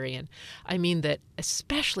libertarian. I mean that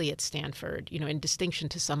especially at Stanford, in distinction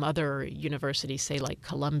to some other universities, say like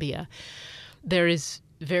Columbia, there is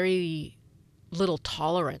very little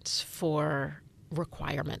tolerance for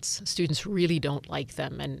requirements. Students really don't like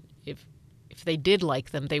them, and if they did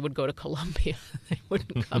like them, they would go to Columbia. They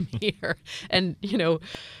wouldn't come here. And,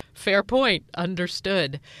 fair point,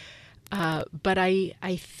 understood. But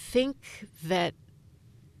I think that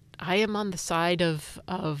I am on the side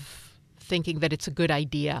of thinking that it's a good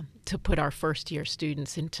idea to put our first-year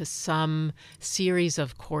students into some series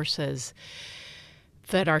of courses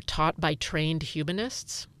that are taught by trained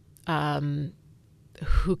humanists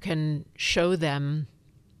who can show them,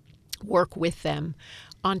 work with them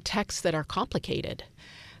on texts that are complicated.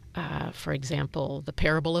 For example, the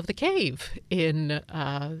Parable of the Cave in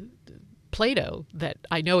Plato that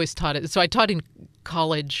I know is taught. So I taught in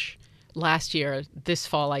college last year. This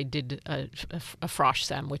fall I did a Frosh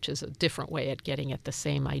Sem, which is a different way at getting at the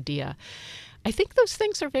same idea. I think those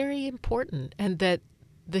things are very important, and that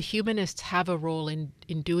the humanists have a role in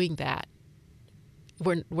doing that.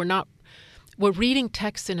 We're reading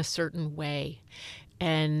texts in a certain way,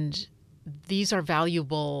 and these are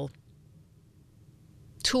valuable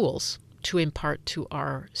tools to impart to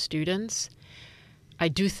our students. I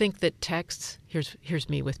do think that texts, here's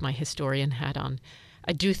me with my historian hat on,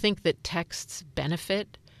 I do think that texts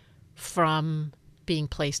benefit from being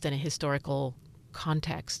placed in a historical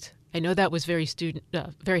context. I know that was very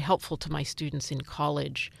helpful to my students in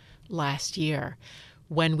college last year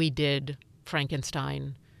when we did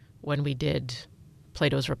Frankenstein, when we did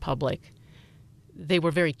Plato's Republic. They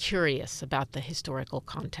were very curious about the historical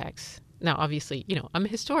context. Now, obviously, I'm a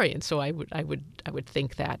historian, so I would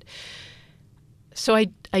think that. So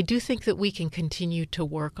I do think that we can continue to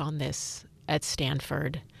work on this at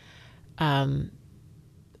Stanford.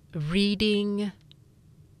 Reading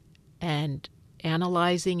and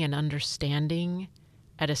analyzing and understanding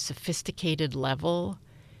at a sophisticated level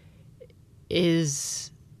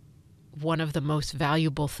is one of the most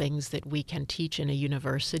valuable things that we can teach in a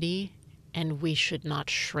university, and we should not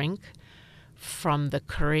shrink from the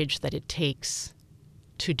courage that it takes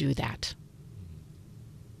to do that.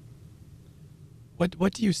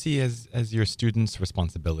 What do you see as your students'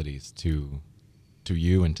 responsibilities to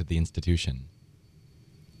you and to the institution?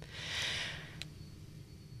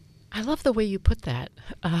 I love the way you put that.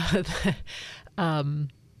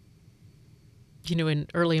 In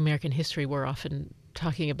early American history, we're often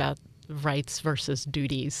talking about rights versus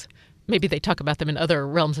duties. Maybe they talk about them in other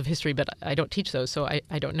realms of history, but I don't teach those, so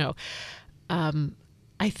I don't know.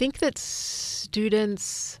 I think that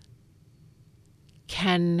students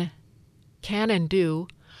can and do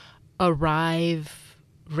arrive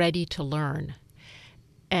ready to learn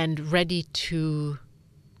and ready to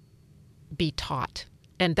be taught.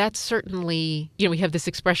 And that's certainly, we have this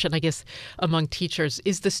expression, I guess, among teachers,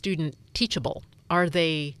 is the student teachable? Are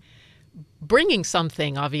they bringing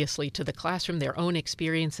something, obviously, to the classroom, their own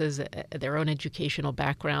experiences, their own educational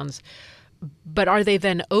backgrounds, but are they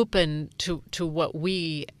then open to what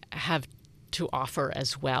we have to offer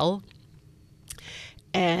as well?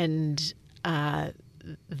 And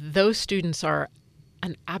those students are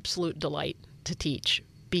an absolute delight to teach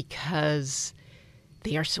because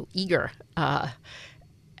they are so eager.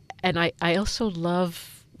 And I also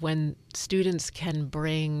love when students can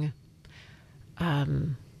bring a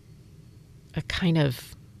kind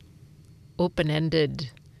of open-ended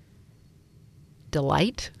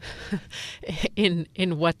delight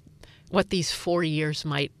in what these 4 years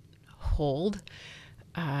might hold.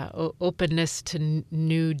 Openness to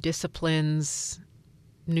new disciplines,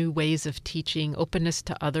 new ways of teaching, openness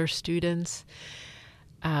to other students.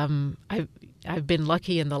 I've been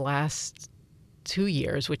lucky in the last 2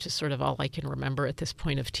 years, which is sort of all I can remember at this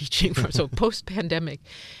point of teaching. So post-pandemic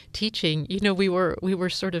teaching, we were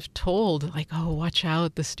sort of told like, oh, watch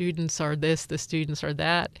out, the students are this, the students are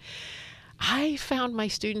that. I found my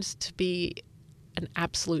students to be an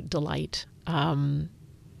absolute delight. In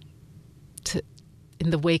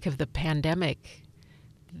the wake of the pandemic,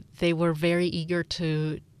 they were very eager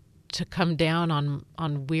to come down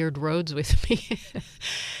on weird roads with me.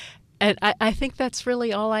 And I think that's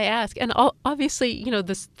really all I ask. And obviously,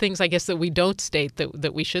 the things I guess that we don't state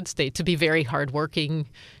that we should state, to be very hardworking,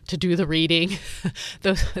 to do the reading,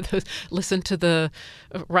 those listen to the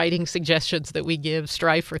writing suggestions that we give,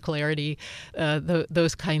 strive for clarity,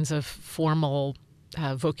 those kinds of formal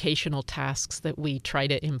vocational tasks that we try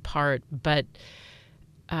to impart. But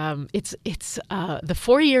it's the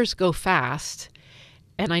 4 years go fast,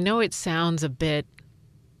 And I know it sounds a bit,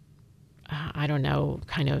 I don't know,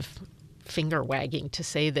 kind of finger wagging to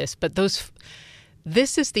say this, but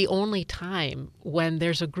this is the only time when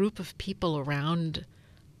there's a group of people around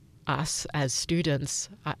us as students.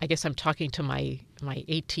 I guess I'm talking to my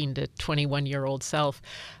 18 to 21-year-old self.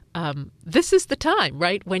 This is the time,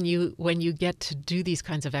 right, when you get to do these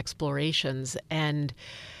kinds of explorations, and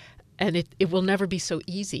it will never be so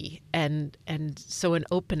easy, and so an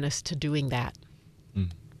openness to doing that.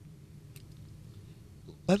 Mm.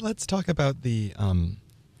 Let's talk about the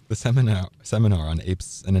seminar on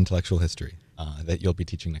apes and intellectual history that you'll be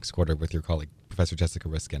teaching next quarter with your colleague, Professor Jessica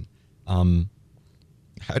Riskin.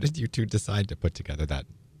 How did you two decide to put together that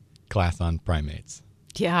class on primates?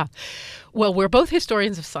 Yeah. Well, we're both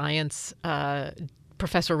historians of science.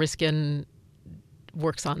 Professor Riskin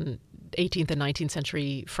works on 18th and 19th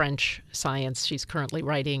century French science. She's currently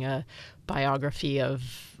writing a biography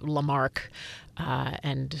of Lamarck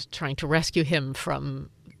and trying to rescue him from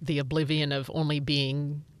the oblivion of only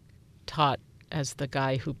being taught as the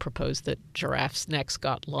guy who proposed that giraffes' necks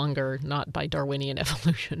got longer, not by Darwinian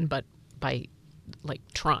evolution, but by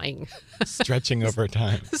trying. Stretching over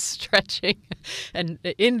time. Stretching. And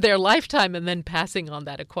in their lifetime, and then passing on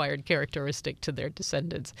that acquired characteristic to their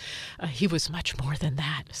descendants. He was much more than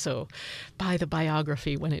that. So buy the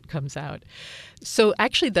biography when it comes out. So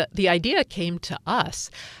actually the idea came to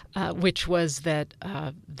us, which was that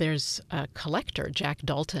there's a collector, Jack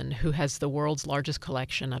Dalton, who has the world's largest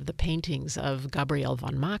collection of the paintings of Gabriel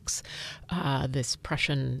von Max, this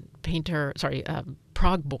Prussian painter,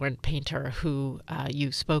 Prague-born painter who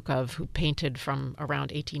you spoke of, who painted from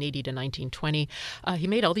around 1880 to 1920. He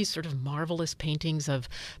made all these sort of marvelous paintings of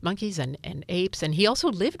monkeys and apes, and he also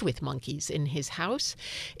lived with monkeys in his house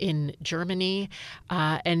in Germany,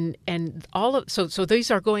 and all of so these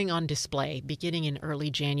are going on display beginning in early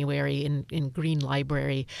January in Green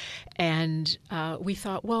Library, and we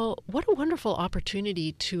thought, well, what a wonderful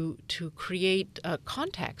opportunity to create a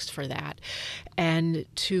context for that, and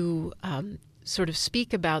to sort of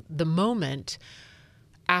speak about the moment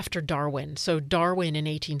after Darwin. So Darwin in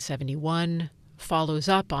 1871 follows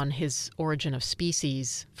up on his Origin of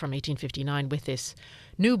Species from 1859 with this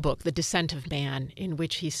new book, The Descent of Man, in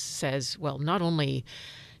which he says, well, not only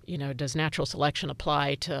does natural selection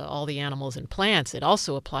apply to all the animals and plants, it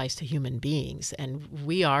also applies to human beings, and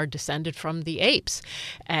we are descended from the apes.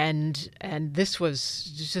 And this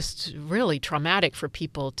was just really traumatic for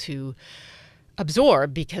people to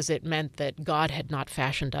absorb, because it meant that God had not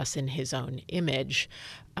fashioned us in his own image,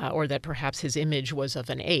 or that perhaps his image was of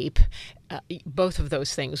an ape. Both of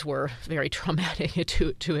those things were very traumatic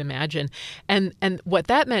to imagine. And what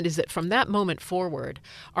that meant is that from that moment forward,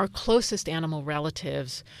 our closest animal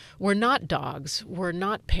relatives were not dogs, were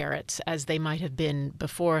not parrots, as they might have been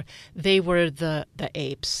before. They were the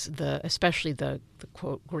apes, especially the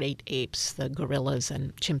quote great apes, the gorillas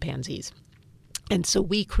and chimpanzees. And so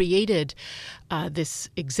we created this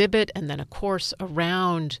exhibit and then a course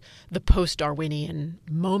around the post-Darwinian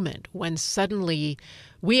moment, when suddenly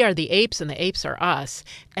we are the apes and the apes are us,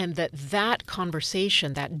 and that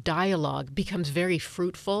conversation, that dialogue becomes very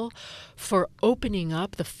fruitful for opening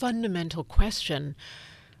up the fundamental question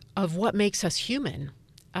of what makes us human.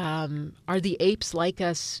 Are the apes like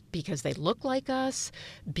us because they look like us,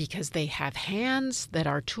 because they have hands that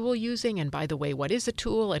are tool using? And by the way, what is a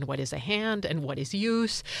tool and what is a hand and what is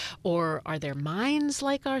use? Or are their minds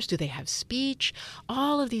like ours? Do they have speech?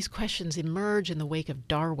 All of these questions emerge in the wake of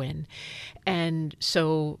Darwin. And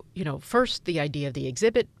so, first the idea of the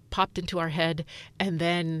exhibit popped into our head, and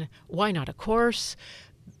then why not a course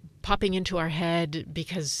popping into our head,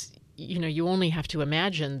 because you only have to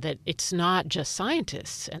imagine that it's not just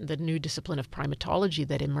scientists and the new discipline of primatology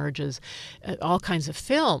that emerges. All kinds of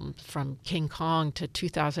film, from King Kong to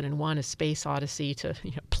 2001: A Space Odyssey to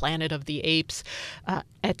Planet of the Apes,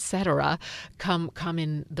 etc., come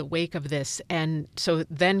in the wake of this. And so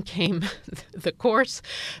then came the course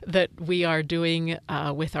that we are doing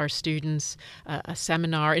with our students, a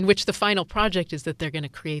seminar in which the final project is that they're going to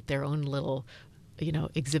create their own little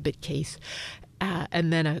exhibit case.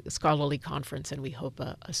 And then a scholarly conference, and we hope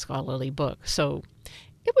a scholarly book. So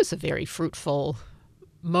it was a very fruitful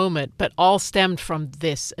moment, but all stemmed from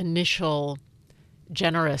this initial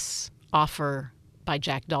generous offer by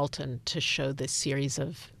Jack Dalton to show this series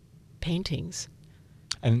of paintings.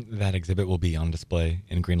 And that exhibit will be on display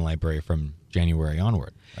in Green Library from January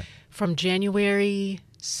onward, right? From January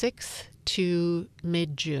 6th to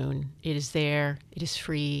mid-June. It is there. It is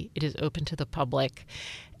free. It is open to the public.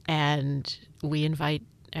 And we invite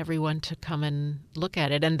everyone to come and look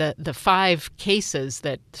at it. And the 5 cases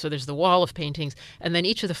so there's the wall of paintings, and then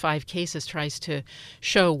each of the 5 cases tries to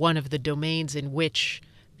show one of the domains in which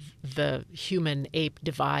the human-ape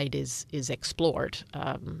divide is explored,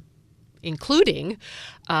 including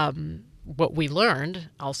what we learned,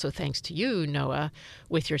 also thanks to you, Noah,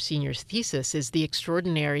 with your senior's thesis, is the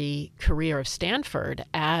extraordinary career of Stanford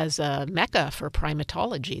as a mecca for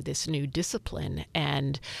primatology, this new discipline.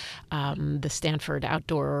 And the Stanford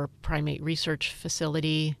Outdoor Primate Research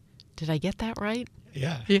Facility, did I get that right?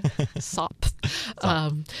 Yeah. SOP,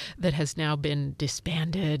 that has now been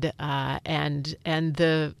disbanded, and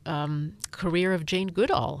the career of Jane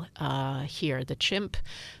Goodall here, the chimp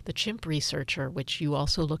researcher, which you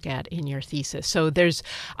also look at in your thesis. So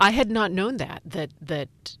I had not known that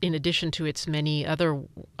in addition to its many other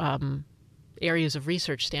areas of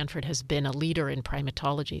research, Stanford has been a leader in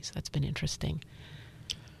primatology. So that's been interesting.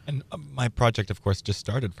 And my project, of course, just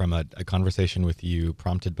started from a conversation with you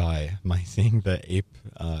prompted by my seeing the ape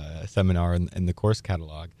seminar in the course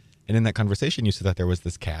catalog. And in that conversation, you said that there was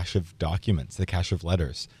this cache of documents, the cache of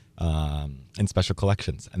letters in special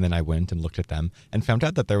collections. And then I went and looked at them and found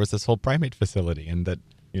out that there was this whole primate facility and that,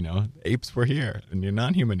 apes were here and your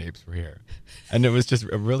non-human apes were here. And it was just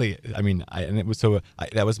really,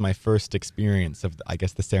 that was my first experience of, I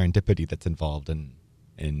guess, the serendipity that's involved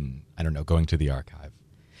in I don't know, going to the archive.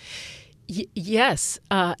 Yes,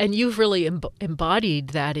 and you've really embodied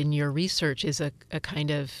that in your research is a kind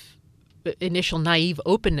of initial naive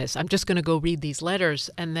openness. I'm just going to go read these letters,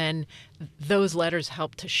 and then those letters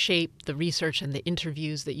help to shape the research and the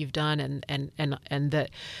interviews that you've done, and that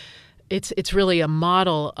it's really a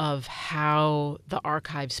model of how the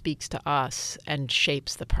archive speaks to us and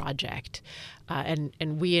shapes the project, and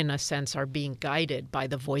we, in a sense, are being guided by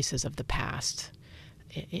the voices of the past,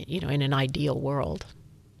 in an ideal world.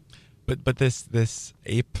 But this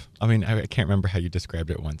ape, I can't remember how you described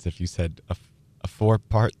it once. If you said a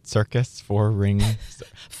 4-part circus, 4-ring...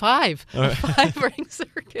 5 ring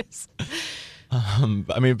circus.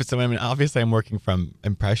 Obviously I'm working from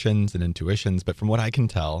impressions and intuitions, but from what I can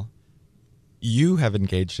tell, you have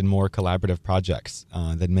engaged in more collaborative projects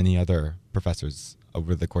than many other professors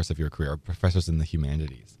over the course of your career, professors in the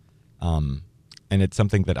humanities. And it's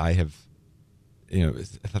something that I have,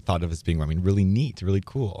 thought of as being, really neat, really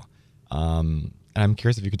cool. And I'm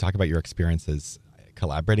curious if you could talk about your experiences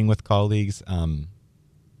collaborating with colleagues. Am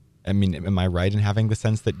I right in having the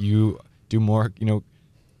sense that you do more,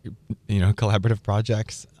 collaborative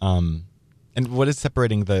projects? And what is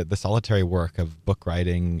separating the solitary work of book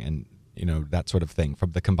writing and, that sort of thing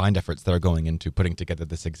from the combined efforts that are going into putting together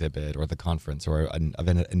this exhibit or the conference or an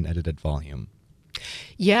edited volume?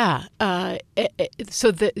 Yeah.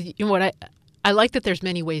 So I like that there's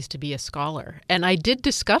many ways to be a scholar. And I did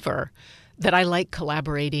discover that I like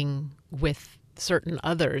collaborating with certain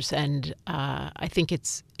others. And I think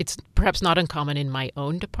it's perhaps not uncommon in my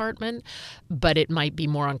own department, but it might be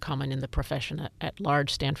more uncommon in the profession at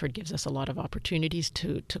large. Stanford gives us a lot of opportunities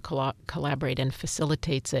to collaborate and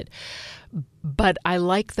facilitates it. But I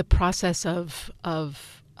like the process of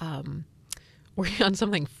working on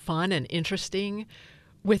something fun and interesting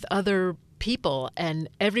with other people, and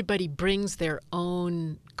everybody brings their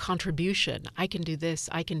own contribution. I can do this,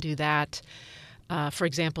 I can do that. For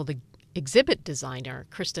example, the exhibit designer,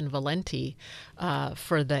 Kristen Valenti,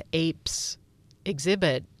 for the apes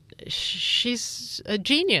exhibit, she's a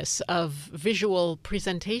genius of visual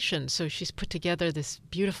presentation. So she's put together this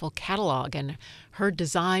beautiful catalog, and her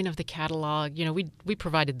design of the catalog, we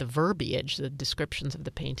provided the verbiage, the descriptions of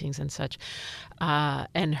the paintings and such,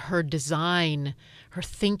 and her design, her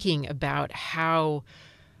thinking about how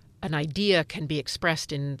an idea can be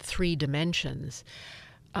expressed in 3 dimensions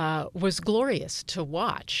was glorious to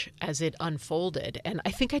watch as it unfolded. And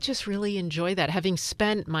I think I just really enjoy that, having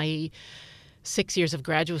spent my 6 years of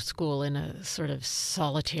graduate school in a sort of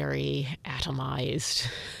solitary, atomized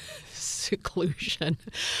seclusion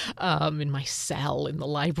in my cell in the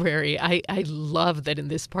library. I love that in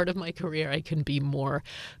this part of my career I can be more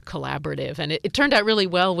collaborative. And it turned out really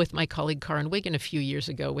well with my colleague Karen Wiggin a few years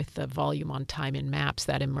ago with the volume on time and maps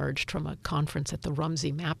that emerged from a conference at the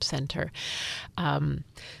Rumsey Map Center.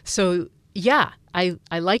 So yeah, I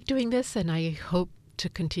like doing this, and I hope to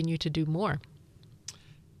continue to do more.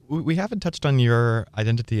 We haven't touched on your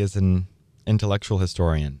identity as an intellectual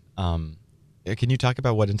historian. Can you talk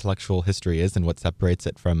about what intellectual history is and what separates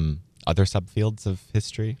it from other subfields of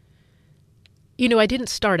history? I didn't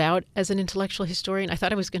start out as an intellectual historian. I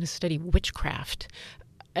thought I was going to study witchcraft.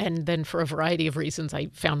 And then for a variety of reasons, I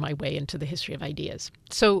found my way into the history of ideas.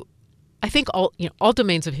 So I think all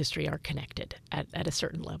domains of history are connected at a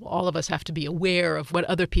certain level. All of us have to be aware of what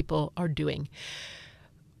other people are doing.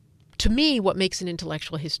 To me, what makes an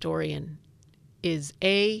intellectual historian is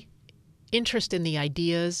interest in the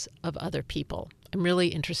ideas of other people. I'm really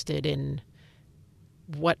interested in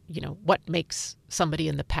what makes somebody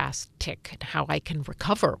in the past tick and how I can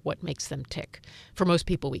recover what makes them tick. For most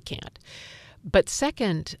people, we can't. But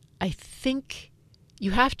second, I think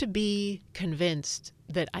you have to be convinced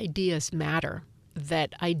that ideas matter,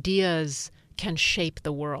 that ideas can shape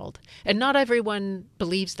the world. And not everyone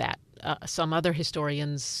believes that. Some other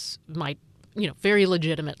historians might very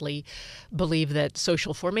legitimately believe that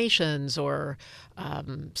social formations or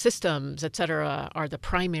systems, et cetera, are the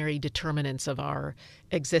primary determinants of our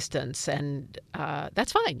existence. And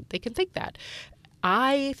that's fine. They can think that.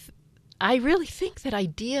 I really think that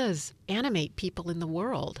ideas animate people in the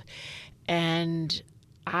world. And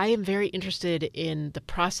I am very interested in the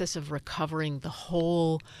process of recovering the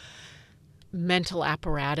whole mental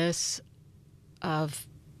apparatus of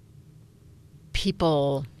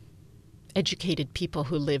people, educated people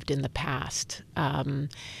who lived in the past. I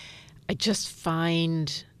just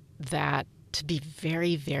find that to be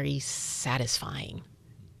very, very satisfying.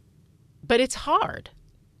 But it's hard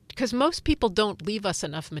because most people don't leave us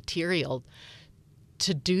enough material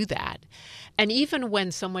to do that. And even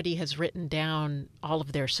when somebody has written down all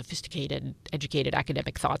of their sophisticated, educated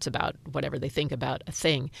academic thoughts about whatever they think about a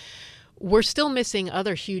thing, we're still missing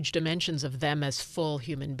other huge dimensions of them as full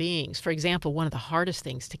human beings. For example, one of the hardest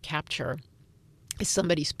things to capture is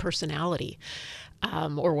somebody's personality,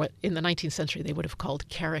 or what in the 19th century they would have called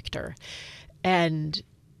character. And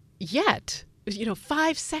yet,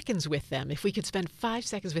 5 seconds with them, if we could spend 5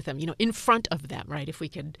 seconds with them, in front of them, right? If we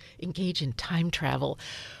could engage in time travel,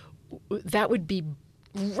 that would be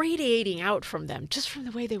radiating out from them, just from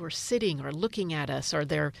the way they were sitting or looking at us or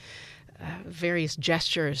their various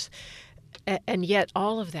gestures. And yet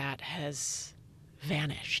all of that has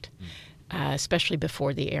vanished, especially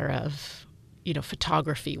before the era of,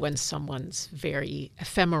 photography, when someone's very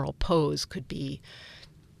ephemeral pose could be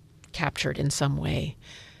captured in some way.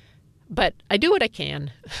 But I do what I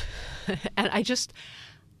can. And I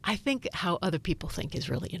think how other people think is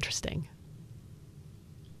really interesting.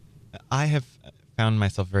 I have found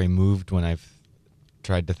myself very moved when I've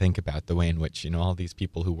tried to think about the way in which, all these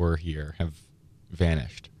people who were here have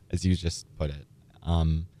vanished, as you just put it.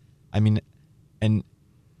 And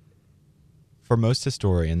for most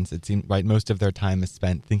historians, it seems, right, most of their time is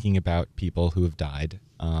spent thinking about people who have died,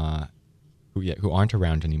 who aren't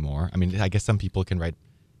around anymore. I mean, I guess some people can write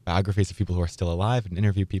biographies of people who are still alive and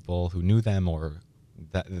interview people who knew them or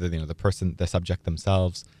the subject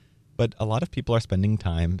themselves. But a lot of people are spending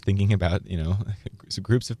time thinking about,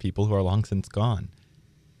 groups of people who are long since gone.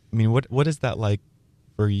 I mean, what is that like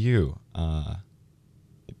for you?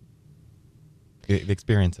 The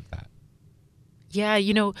experience of that? Yeah,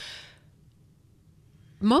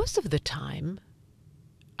 most of the time,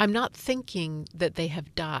 I'm not thinking that they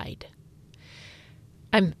have died.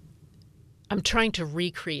 I'm trying to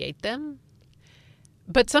recreate them,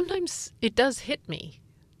 but sometimes it does hit me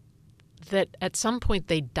that at some point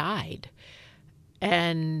they died.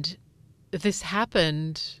 And this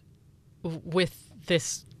happened with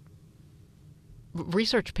this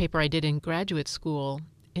research paper I did in graduate school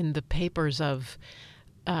in the papers of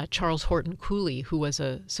Charles Horton Cooley, who was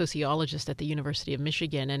a sociologist at the University of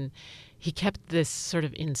Michigan. And he kept this sort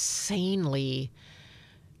of insanely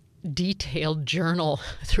detailed journal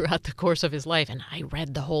throughout the course of his life. And I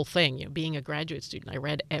read the whole thing. Being a graduate student, I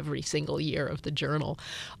read every single year of the journal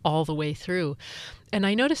all the way through. And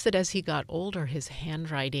I noticed that as he got older, his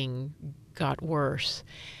handwriting got worse.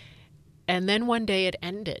 And then one day it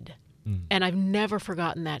ended. And I've never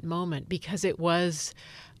forgotten that moment because it was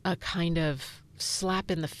a kind of slap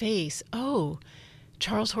in the face. Oh,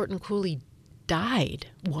 Charles Horton Cooley died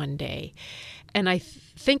one day. And I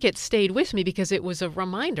think it stayed with me because it was a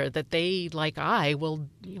reminder that they, like I, will,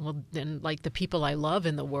 and like the people I love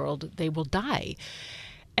in the world, they will die.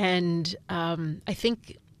 And I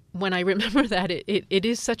think when I remember that, it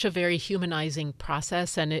is such a very humanizing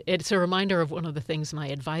process. And it's a reminder of one of the things my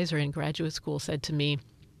advisor in graduate school said to me.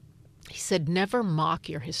 He said, never mock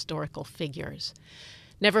your historical figures.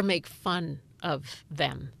 Never make fun of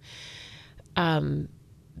them.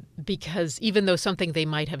 Because even though something they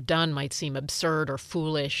might have done might seem absurd or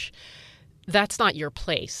foolish, that's not your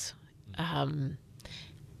place.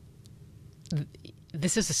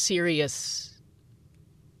 This is a serious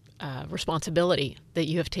responsibility that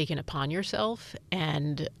you have taken upon yourself.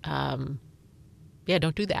 And don't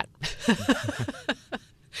do that.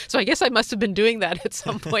 So I guess I must have been doing that at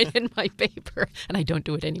some point in my paper, and I don't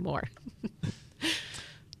do it anymore.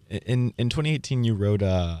 In 2018, you wrote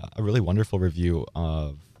a really wonderful review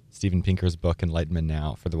of Steven Pinker's book Enlightenment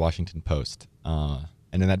Now for the Washington Post. And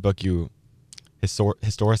in that book, you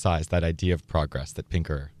historicized that idea of progress that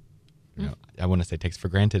Pinker, I want to say, takes for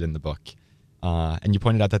granted in the book. And you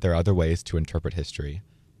pointed out that there are other ways to interpret history.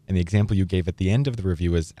 And the example you gave at the end of the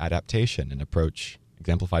review is adaptation, an approach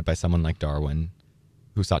exemplified by someone like Darwin,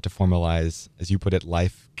 who sought to formalize, as you put it,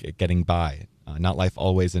 life getting by, not life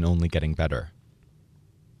always and only getting better.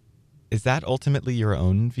 Is that ultimately your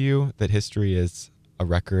own view, that history is a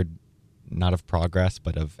record not of progress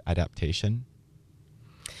but of adaptation?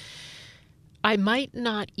 I might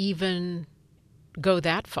not even go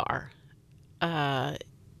that far.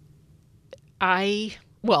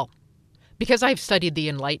 Because I've studied the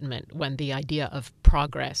Enlightenment, when the idea of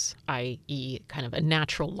progress, i.e. kind of a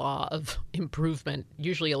natural law of improvement,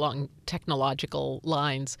 usually along technological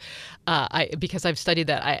lines, because I've studied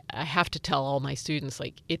that, I have to tell all my students,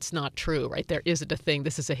 like, it's not true, right? There isn't a thing.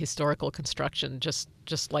 This is a historical construction, just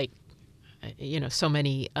like so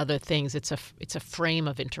many other things. It's a frame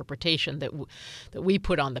of interpretation that we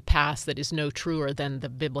put on the past that is no truer than the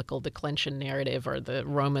biblical declension narrative or the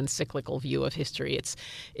Roman cyclical view of history.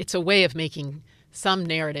 It's a way of making some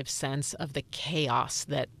narrative sense of the chaos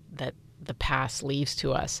that the past leaves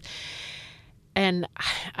to us. And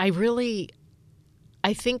I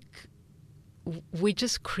think we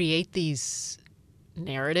just create these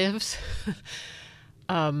narratives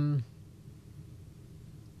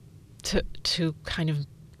to kind of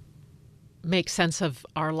make sense of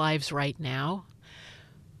our lives right now,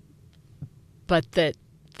 but that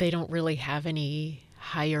they don't really have any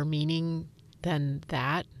higher meaning than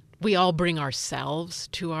that. We all bring ourselves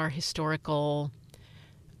to our historical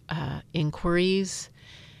inquiries,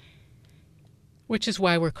 which is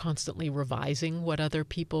why we're constantly revising what other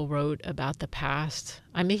people wrote about the past.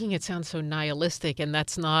 I'm making it sound so nihilistic, and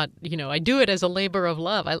that's not, I do it as a labor of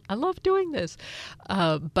love. I love doing this.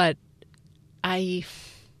 But I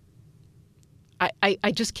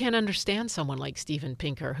just can't understand someone like Steven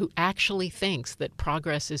Pinker who actually thinks that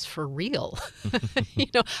progress is for real.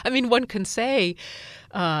 One can say,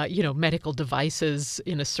 medical devices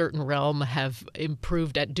in a certain realm have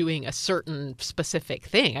improved at doing a certain specific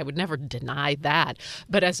thing. I would never deny that.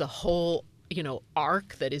 But as a whole,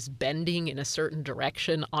 arc that is bending in a certain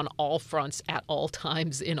direction on all fronts at all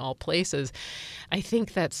times in all places, I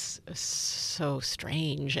think that's so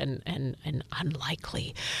strange and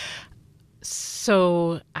unlikely.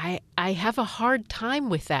 So I have a hard time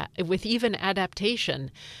with that, with even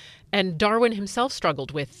adaptation. And Darwin himself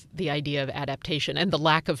struggled with the idea of adaptation and the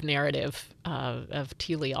lack of narrative of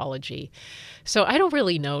teleology. So I don't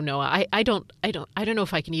really know, Noah. I don't know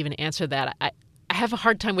if I can even answer that. I have a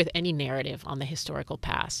hard time with any narrative on the historical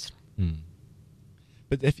past.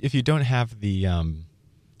 But if you don't have the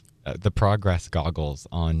progress goggles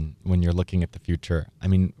on when you're looking at the future,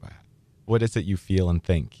 what is it you feel and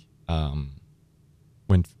think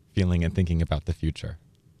when feeling and thinking about the future?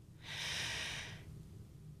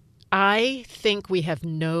 I think we have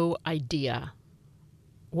no idea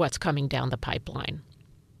what's coming down the pipeline.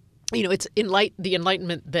 It's the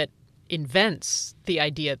Enlightenment that invents the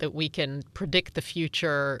idea that we can predict the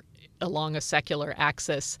future along a secular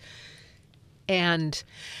axis, and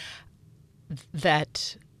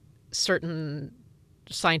that certain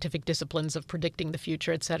scientific disciplines of predicting the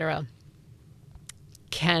future, et cetera,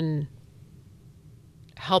 can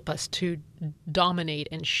help us to dominate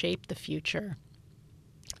and shape the future.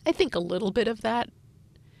 I think a little bit of that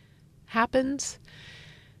happens,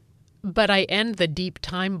 but I end the Deep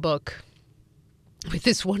Time book with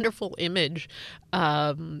this wonderful image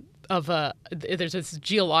there's this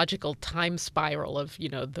geological time spiral of,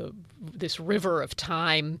 this river of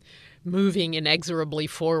time moving inexorably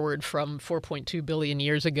forward from 4.2 billion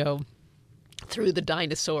years ago through the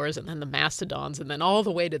dinosaurs and then the mastodons and then all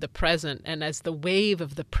the way to the present. And as the wave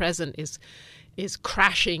of the present is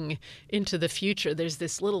crashing into the future, there's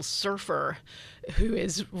this little surfer who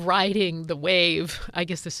is riding the wave. I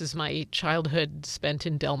guess this is my childhood spent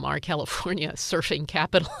in Del Mar, California, surfing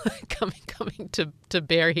capital coming to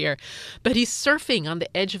bear here. But he's surfing on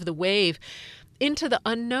the edge of the wave into the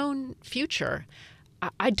unknown future.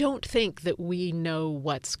 I don't think that we know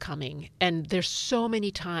what's coming. And there's so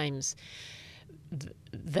many times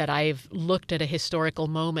that I've looked at a historical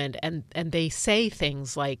moment and they say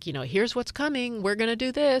things like, here's what's coming. We're going to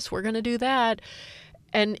do this. We're going to do that.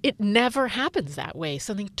 And it never happens that way.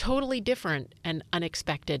 Something totally different and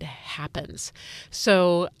unexpected happens.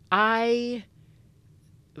 So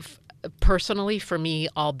personally, for me,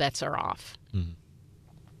 all bets are off. Mm-hmm.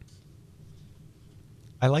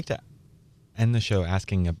 I like to end the show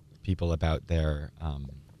asking people about their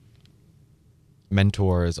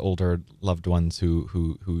mentors, older loved ones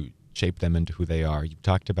who shaped them into who they are. You've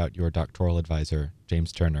talked about your doctoral advisor,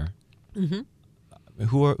 James Turner. Mm-hmm.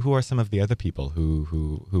 Who are some of the other people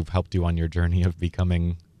who've helped you on your journey of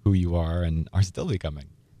becoming who you are and are still becoming?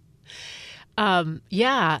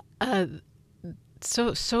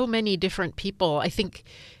 So many different people. I think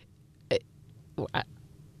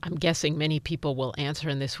I'm guessing many people will answer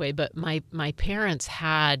in this way, but my parents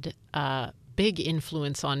had a big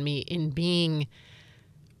influence on me in being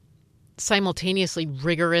simultaneously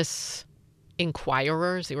rigorous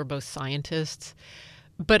inquirers. They were both scientists,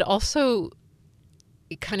 but also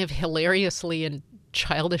kind of hilariously and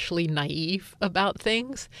childishly naive about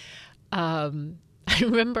things. I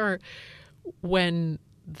remember when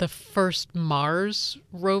the first Mars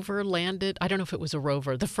rover landed. I don't know if it was a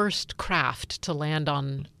rover, the first craft to land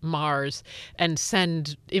on Mars and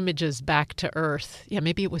send images back to Earth. Yeah,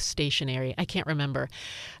 maybe it was stationary. I can't remember.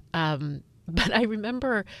 But I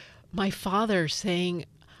remember my father saying,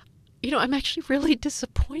 I'm actually really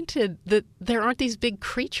disappointed that there aren't these big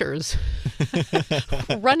creatures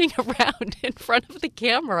running around in front of the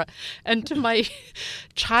camera. And to my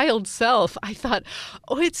child self, I thought,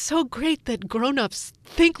 oh, it's so great that grown-ups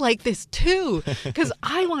think like this too. Because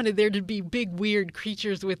I wanted there to be big, weird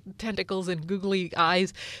creatures with tentacles and googly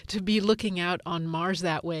eyes to be looking out on Mars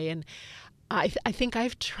that way. And I think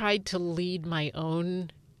I've tried to lead my own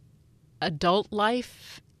adult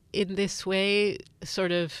life in this way,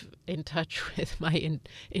 sort of in touch with my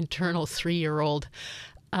internal 3-year-old,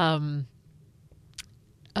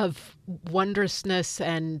 of wondrousness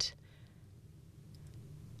and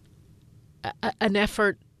an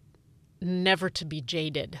effort never to be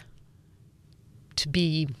jaded, to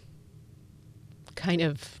be kind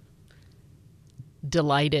of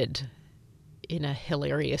delighted in a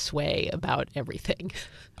hilarious way about everything,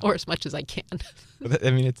 or as much as I can.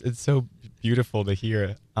 I mean, it's so beautiful to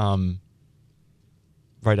hear.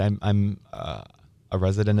 Right, I'm a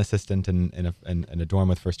resident assistant in a dorm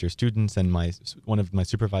with first year students, and one of my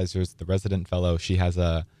supervisors, the resident fellow, she has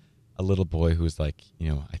a little boy who's like,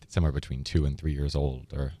 I think somewhere between 2 and 3 years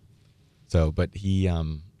old or so. But he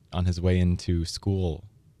on his way into school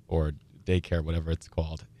or daycare, whatever it's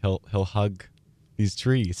called, he'll hug these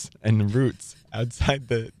trees and roots outside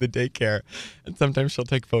the daycare, and sometimes she'll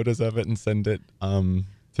take photos of it and send it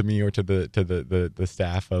to me or to the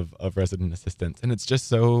staff of resident assistants, and it's just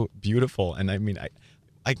so beautiful. And I mean,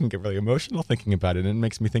 I can get really emotional thinking about it, and it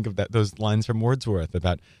makes me think of those lines from Wordsworth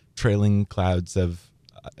about trailing clouds of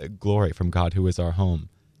glory from God who is our home.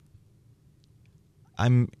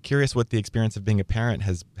 I'm curious what the experience of being a parent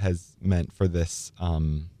has meant for this,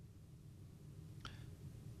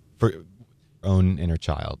 for your own inner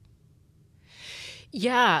child.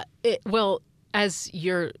 Yeah, well, as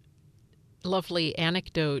your lovely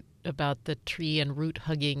anecdote about the tree and root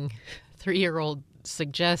hugging 3-year-old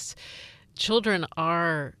suggests, children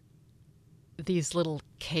are these little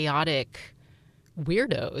chaotic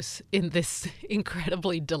weirdos in this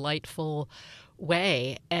incredibly delightful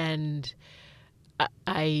way. And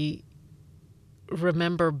I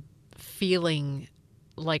remember feeling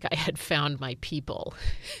like I had found my people,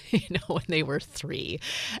 when they were 3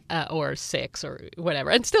 or 6 or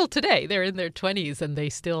whatever. And still today, they're in their 20s and they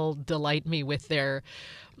still delight me with the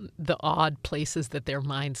odd places that their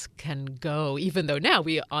minds can go, even though now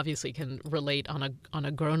we obviously can relate on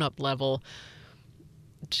a grown-up level,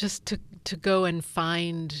 just to go and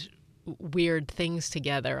find weird things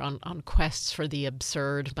together on quests for the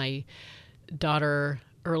absurd. My daughter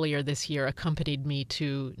earlier this year accompanied me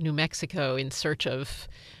to New Mexico in search of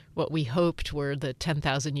what we hoped were the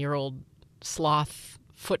 10,000-year-old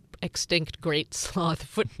extinct great sloth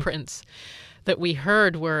footprints that we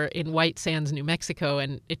heard were in White Sands, New Mexico.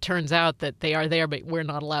 And it turns out that they are there, but we're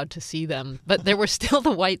not allowed to see them. But there were still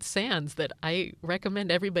the White Sands that I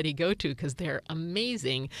recommend everybody go to because they're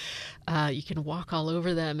amazing. You can walk all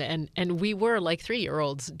over them. And we were, like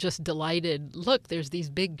 3-year-olds, just delighted. Look, there's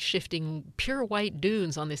these big shifting pure white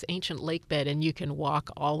dunes on this ancient lake bed, and you can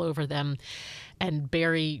walk all over them and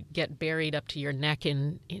get buried up to your neck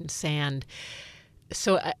in sand.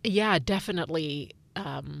 So, yeah, definitely.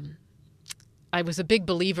 I was a big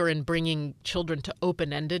believer in bringing children to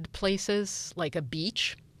open-ended places, like a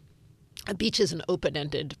beach. A beach is an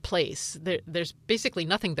open-ended place. There's basically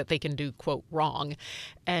nothing that they can do, quote, wrong.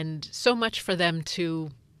 And so much for them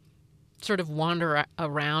to sort of wander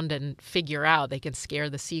around and figure out. They can scare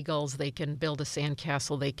the seagulls. They can build a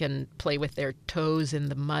sandcastle. They can play with their toes in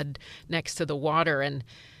the mud next to the water. And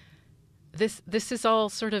this is all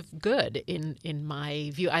sort of good in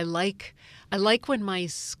my view. I like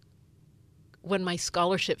when my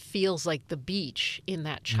scholarship feels like the beach in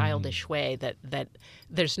that childish way, that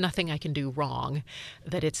there's nothing I can do wrong,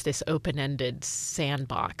 that it's this open-ended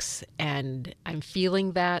sandbox. And I'm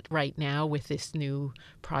feeling that right now with this new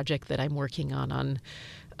project that I'm working on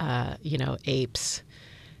apes.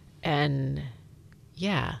 And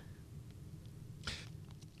yeah.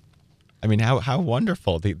 I mean, how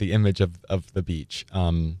wonderful the image of the beach.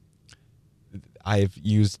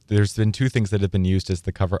 There's been two things that have been used as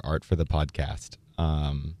the cover art for the podcast.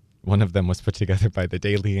 One of them was put together by the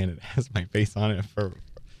Daily, and it has my face on it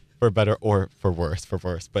for better or for worse,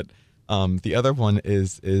 But the other one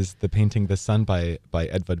is the painting "The Sun" by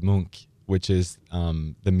Edvard Munch, which is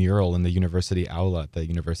the mural in the University Aula at the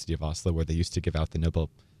University of Oslo, where they used to give out the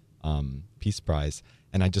Nobel Peace Prize.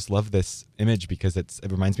 And I just love this image because it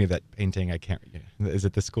reminds me of that painting. Is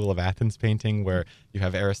it the School of Athens painting where you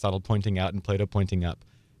have Aristotle pointing out and Plato pointing up?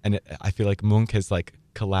 And I feel like Munch has like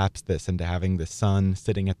collapsed this into having the sun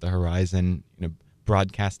sitting at the horizon,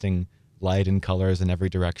 broadcasting light and colors in every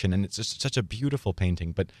direction. And it's just such a beautiful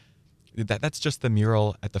painting. But that's just the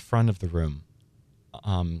mural at the front of the room.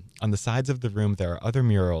 On the sides of the room, there are other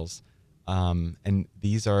murals, and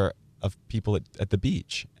these are of people at the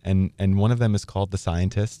beach, and one of them is called The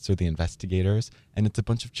Scientists or The Investigators, and it's a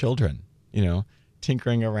bunch of children,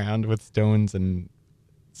 tinkering around with stones and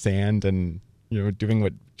sand and doing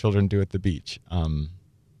what children do at the beach.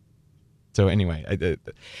 So anyway,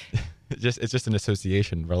 it's just an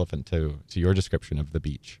association relevant to your description of the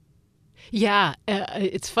beach. Yeah,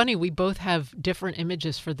 it's funny. We both have different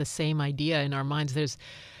images for the same idea in our minds. There's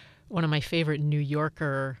one of my favorite New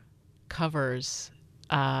Yorker covers.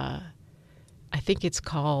 I think it's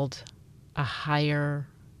called A Higher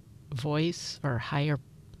Voice or Higher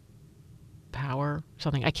Power,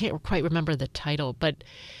 something. I can't quite remember the title, but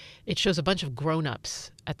it shows a bunch of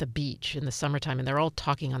grown-ups at the beach in the summertime, and they're all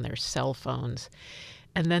talking on their cell phones.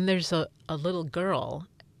 And then there's a little girl,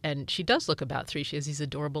 and she does look about 3. She has these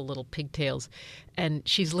adorable little pigtails, and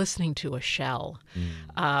she's listening to a shell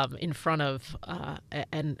in front of,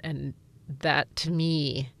 and that to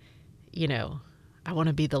me, I want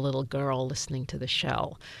to be the little girl listening to the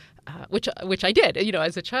shell, which I did,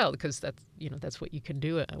 as a child, because that's what you can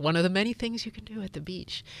do. One of the many things you can do at the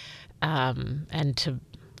beach, and to,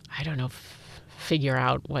 I don't know, figure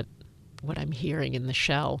out what I'm hearing in the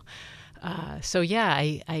shell. So yeah,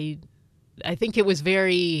 I think it was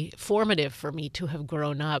very formative for me to have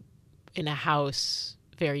grown up in a house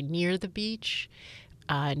very near the beach,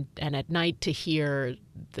 and at night to hear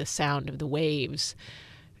the sound of the waves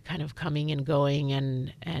kind of coming and going,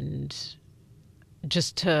 and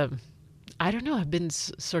just to, I don't know, I've been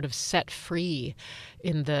sort of set free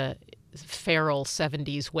in the feral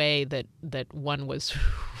 70s way that one was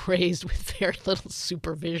raised with very little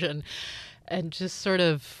supervision, and just sort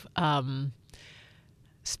of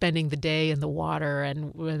spending the day in the water.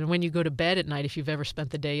 And when you go to bed at night, if you've ever spent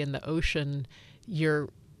the day in the ocean, the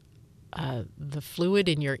fluid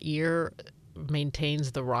in your ear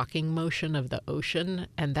maintains the rocking motion of the ocean,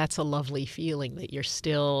 and that's a lovely feeling that you're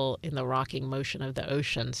still in the rocking motion of the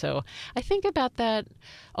ocean. So I think about that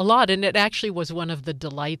a lot, and it actually was one of the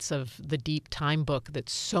delights of the Deep Time book, that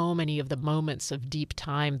so many of the moments of deep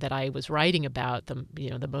time that I was writing about, the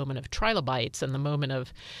moment of trilobites and the moment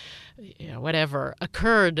of whatever,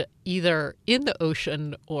 occurred either in the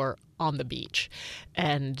ocean or on the beach.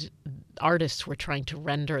 And artists were trying to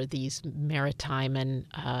render these maritime and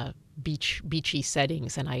beachy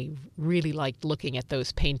settings, and I really liked looking at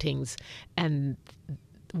those paintings. And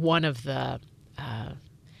one of the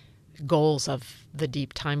goals of the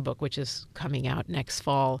Deep Time book, which is coming out next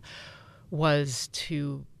fall, was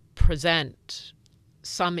to present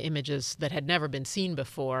some images that had never been seen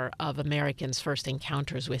before of Americans' first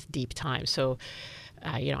encounters with deep time. So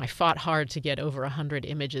I fought hard to get over 100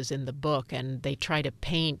 images in the book, and they try to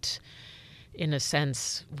paint, in a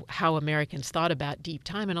sense, how Americans thought about deep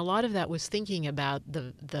time. And a lot of that was thinking about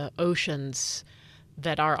the oceans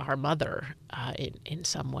that are our mother in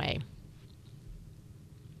some way.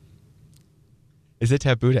 Is it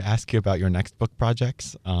taboo to ask you about your next book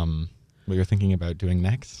projects? What you're thinking about doing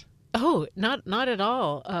next? Oh, not at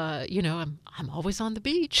all. I'm always on the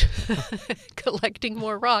beach collecting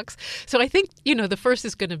more rocks. So I think, the first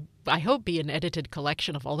is going to, I hope, be an edited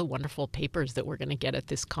collection of all the wonderful papers that we're going to get at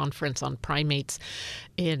this conference on primates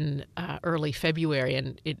in early February.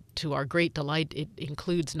 And to our great delight, it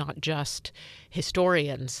includes not just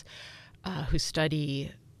historians who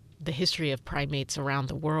study the history of primates around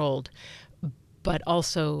the world, but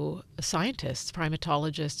also scientists,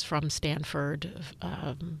 primatologists from Stanford,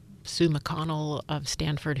 Sue McConnell of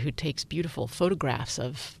Stanford, who takes beautiful photographs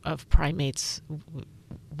of primates,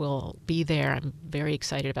 will be there. I'm very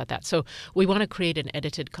excited about that. So we want to create an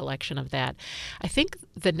edited collection of that. I think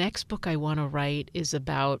the next book I want to write is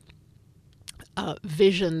about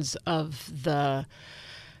visions of the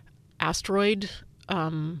asteroid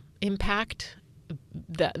impact.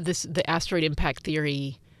 The asteroid impact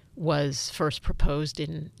theory was first proposed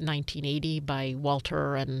in 1980 by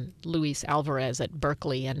Walter and Luis Alvarez at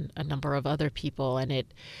Berkeley and a number of other people, and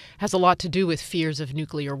it has a lot to do with fears of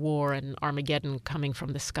nuclear war and Armageddon coming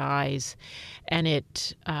from the skies, and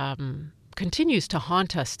it continues to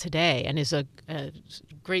haunt us today and is a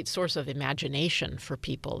great source of imagination for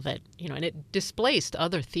people that, and it displaced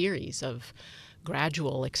other theories of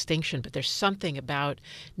gradual extinction, but there's something about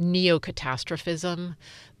neo-catastrophism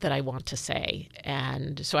that I want to say.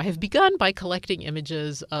 And so I have begun by collecting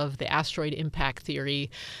images of the asteroid impact theory,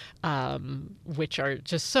 which are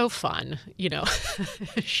just so fun,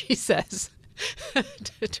 she says,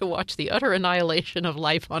 to watch the utter annihilation of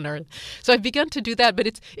life on Earth. So I've begun to do that,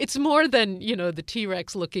 but it's more than, the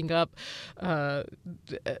T-Rex looking up,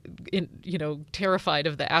 terrified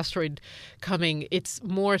of the asteroid coming. It's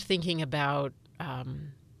more thinking about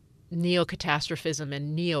neo-catastrophism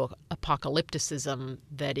and neo-apocalypticism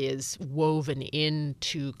that is woven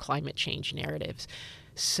into climate change narratives.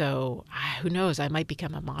 So who knows? I might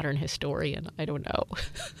become a modern historian. I don't know.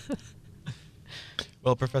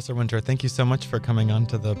 Well, Professor Winter, thank you so much for coming on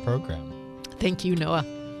to the program. Thank you, Noah.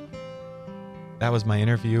 That was my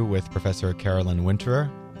interview with Professor Carolyn Winterer.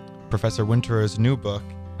 Professor Winterer's new book,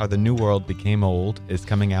 How the New World Became Old, is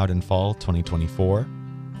coming out in fall 2024.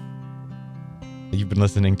 You've been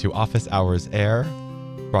listening to Office Hours Air,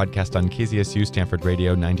 broadcast on KZSU Stanford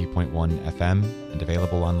Radio 90.1 FM and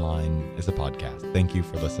available online as a podcast. Thank you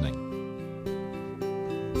for listening.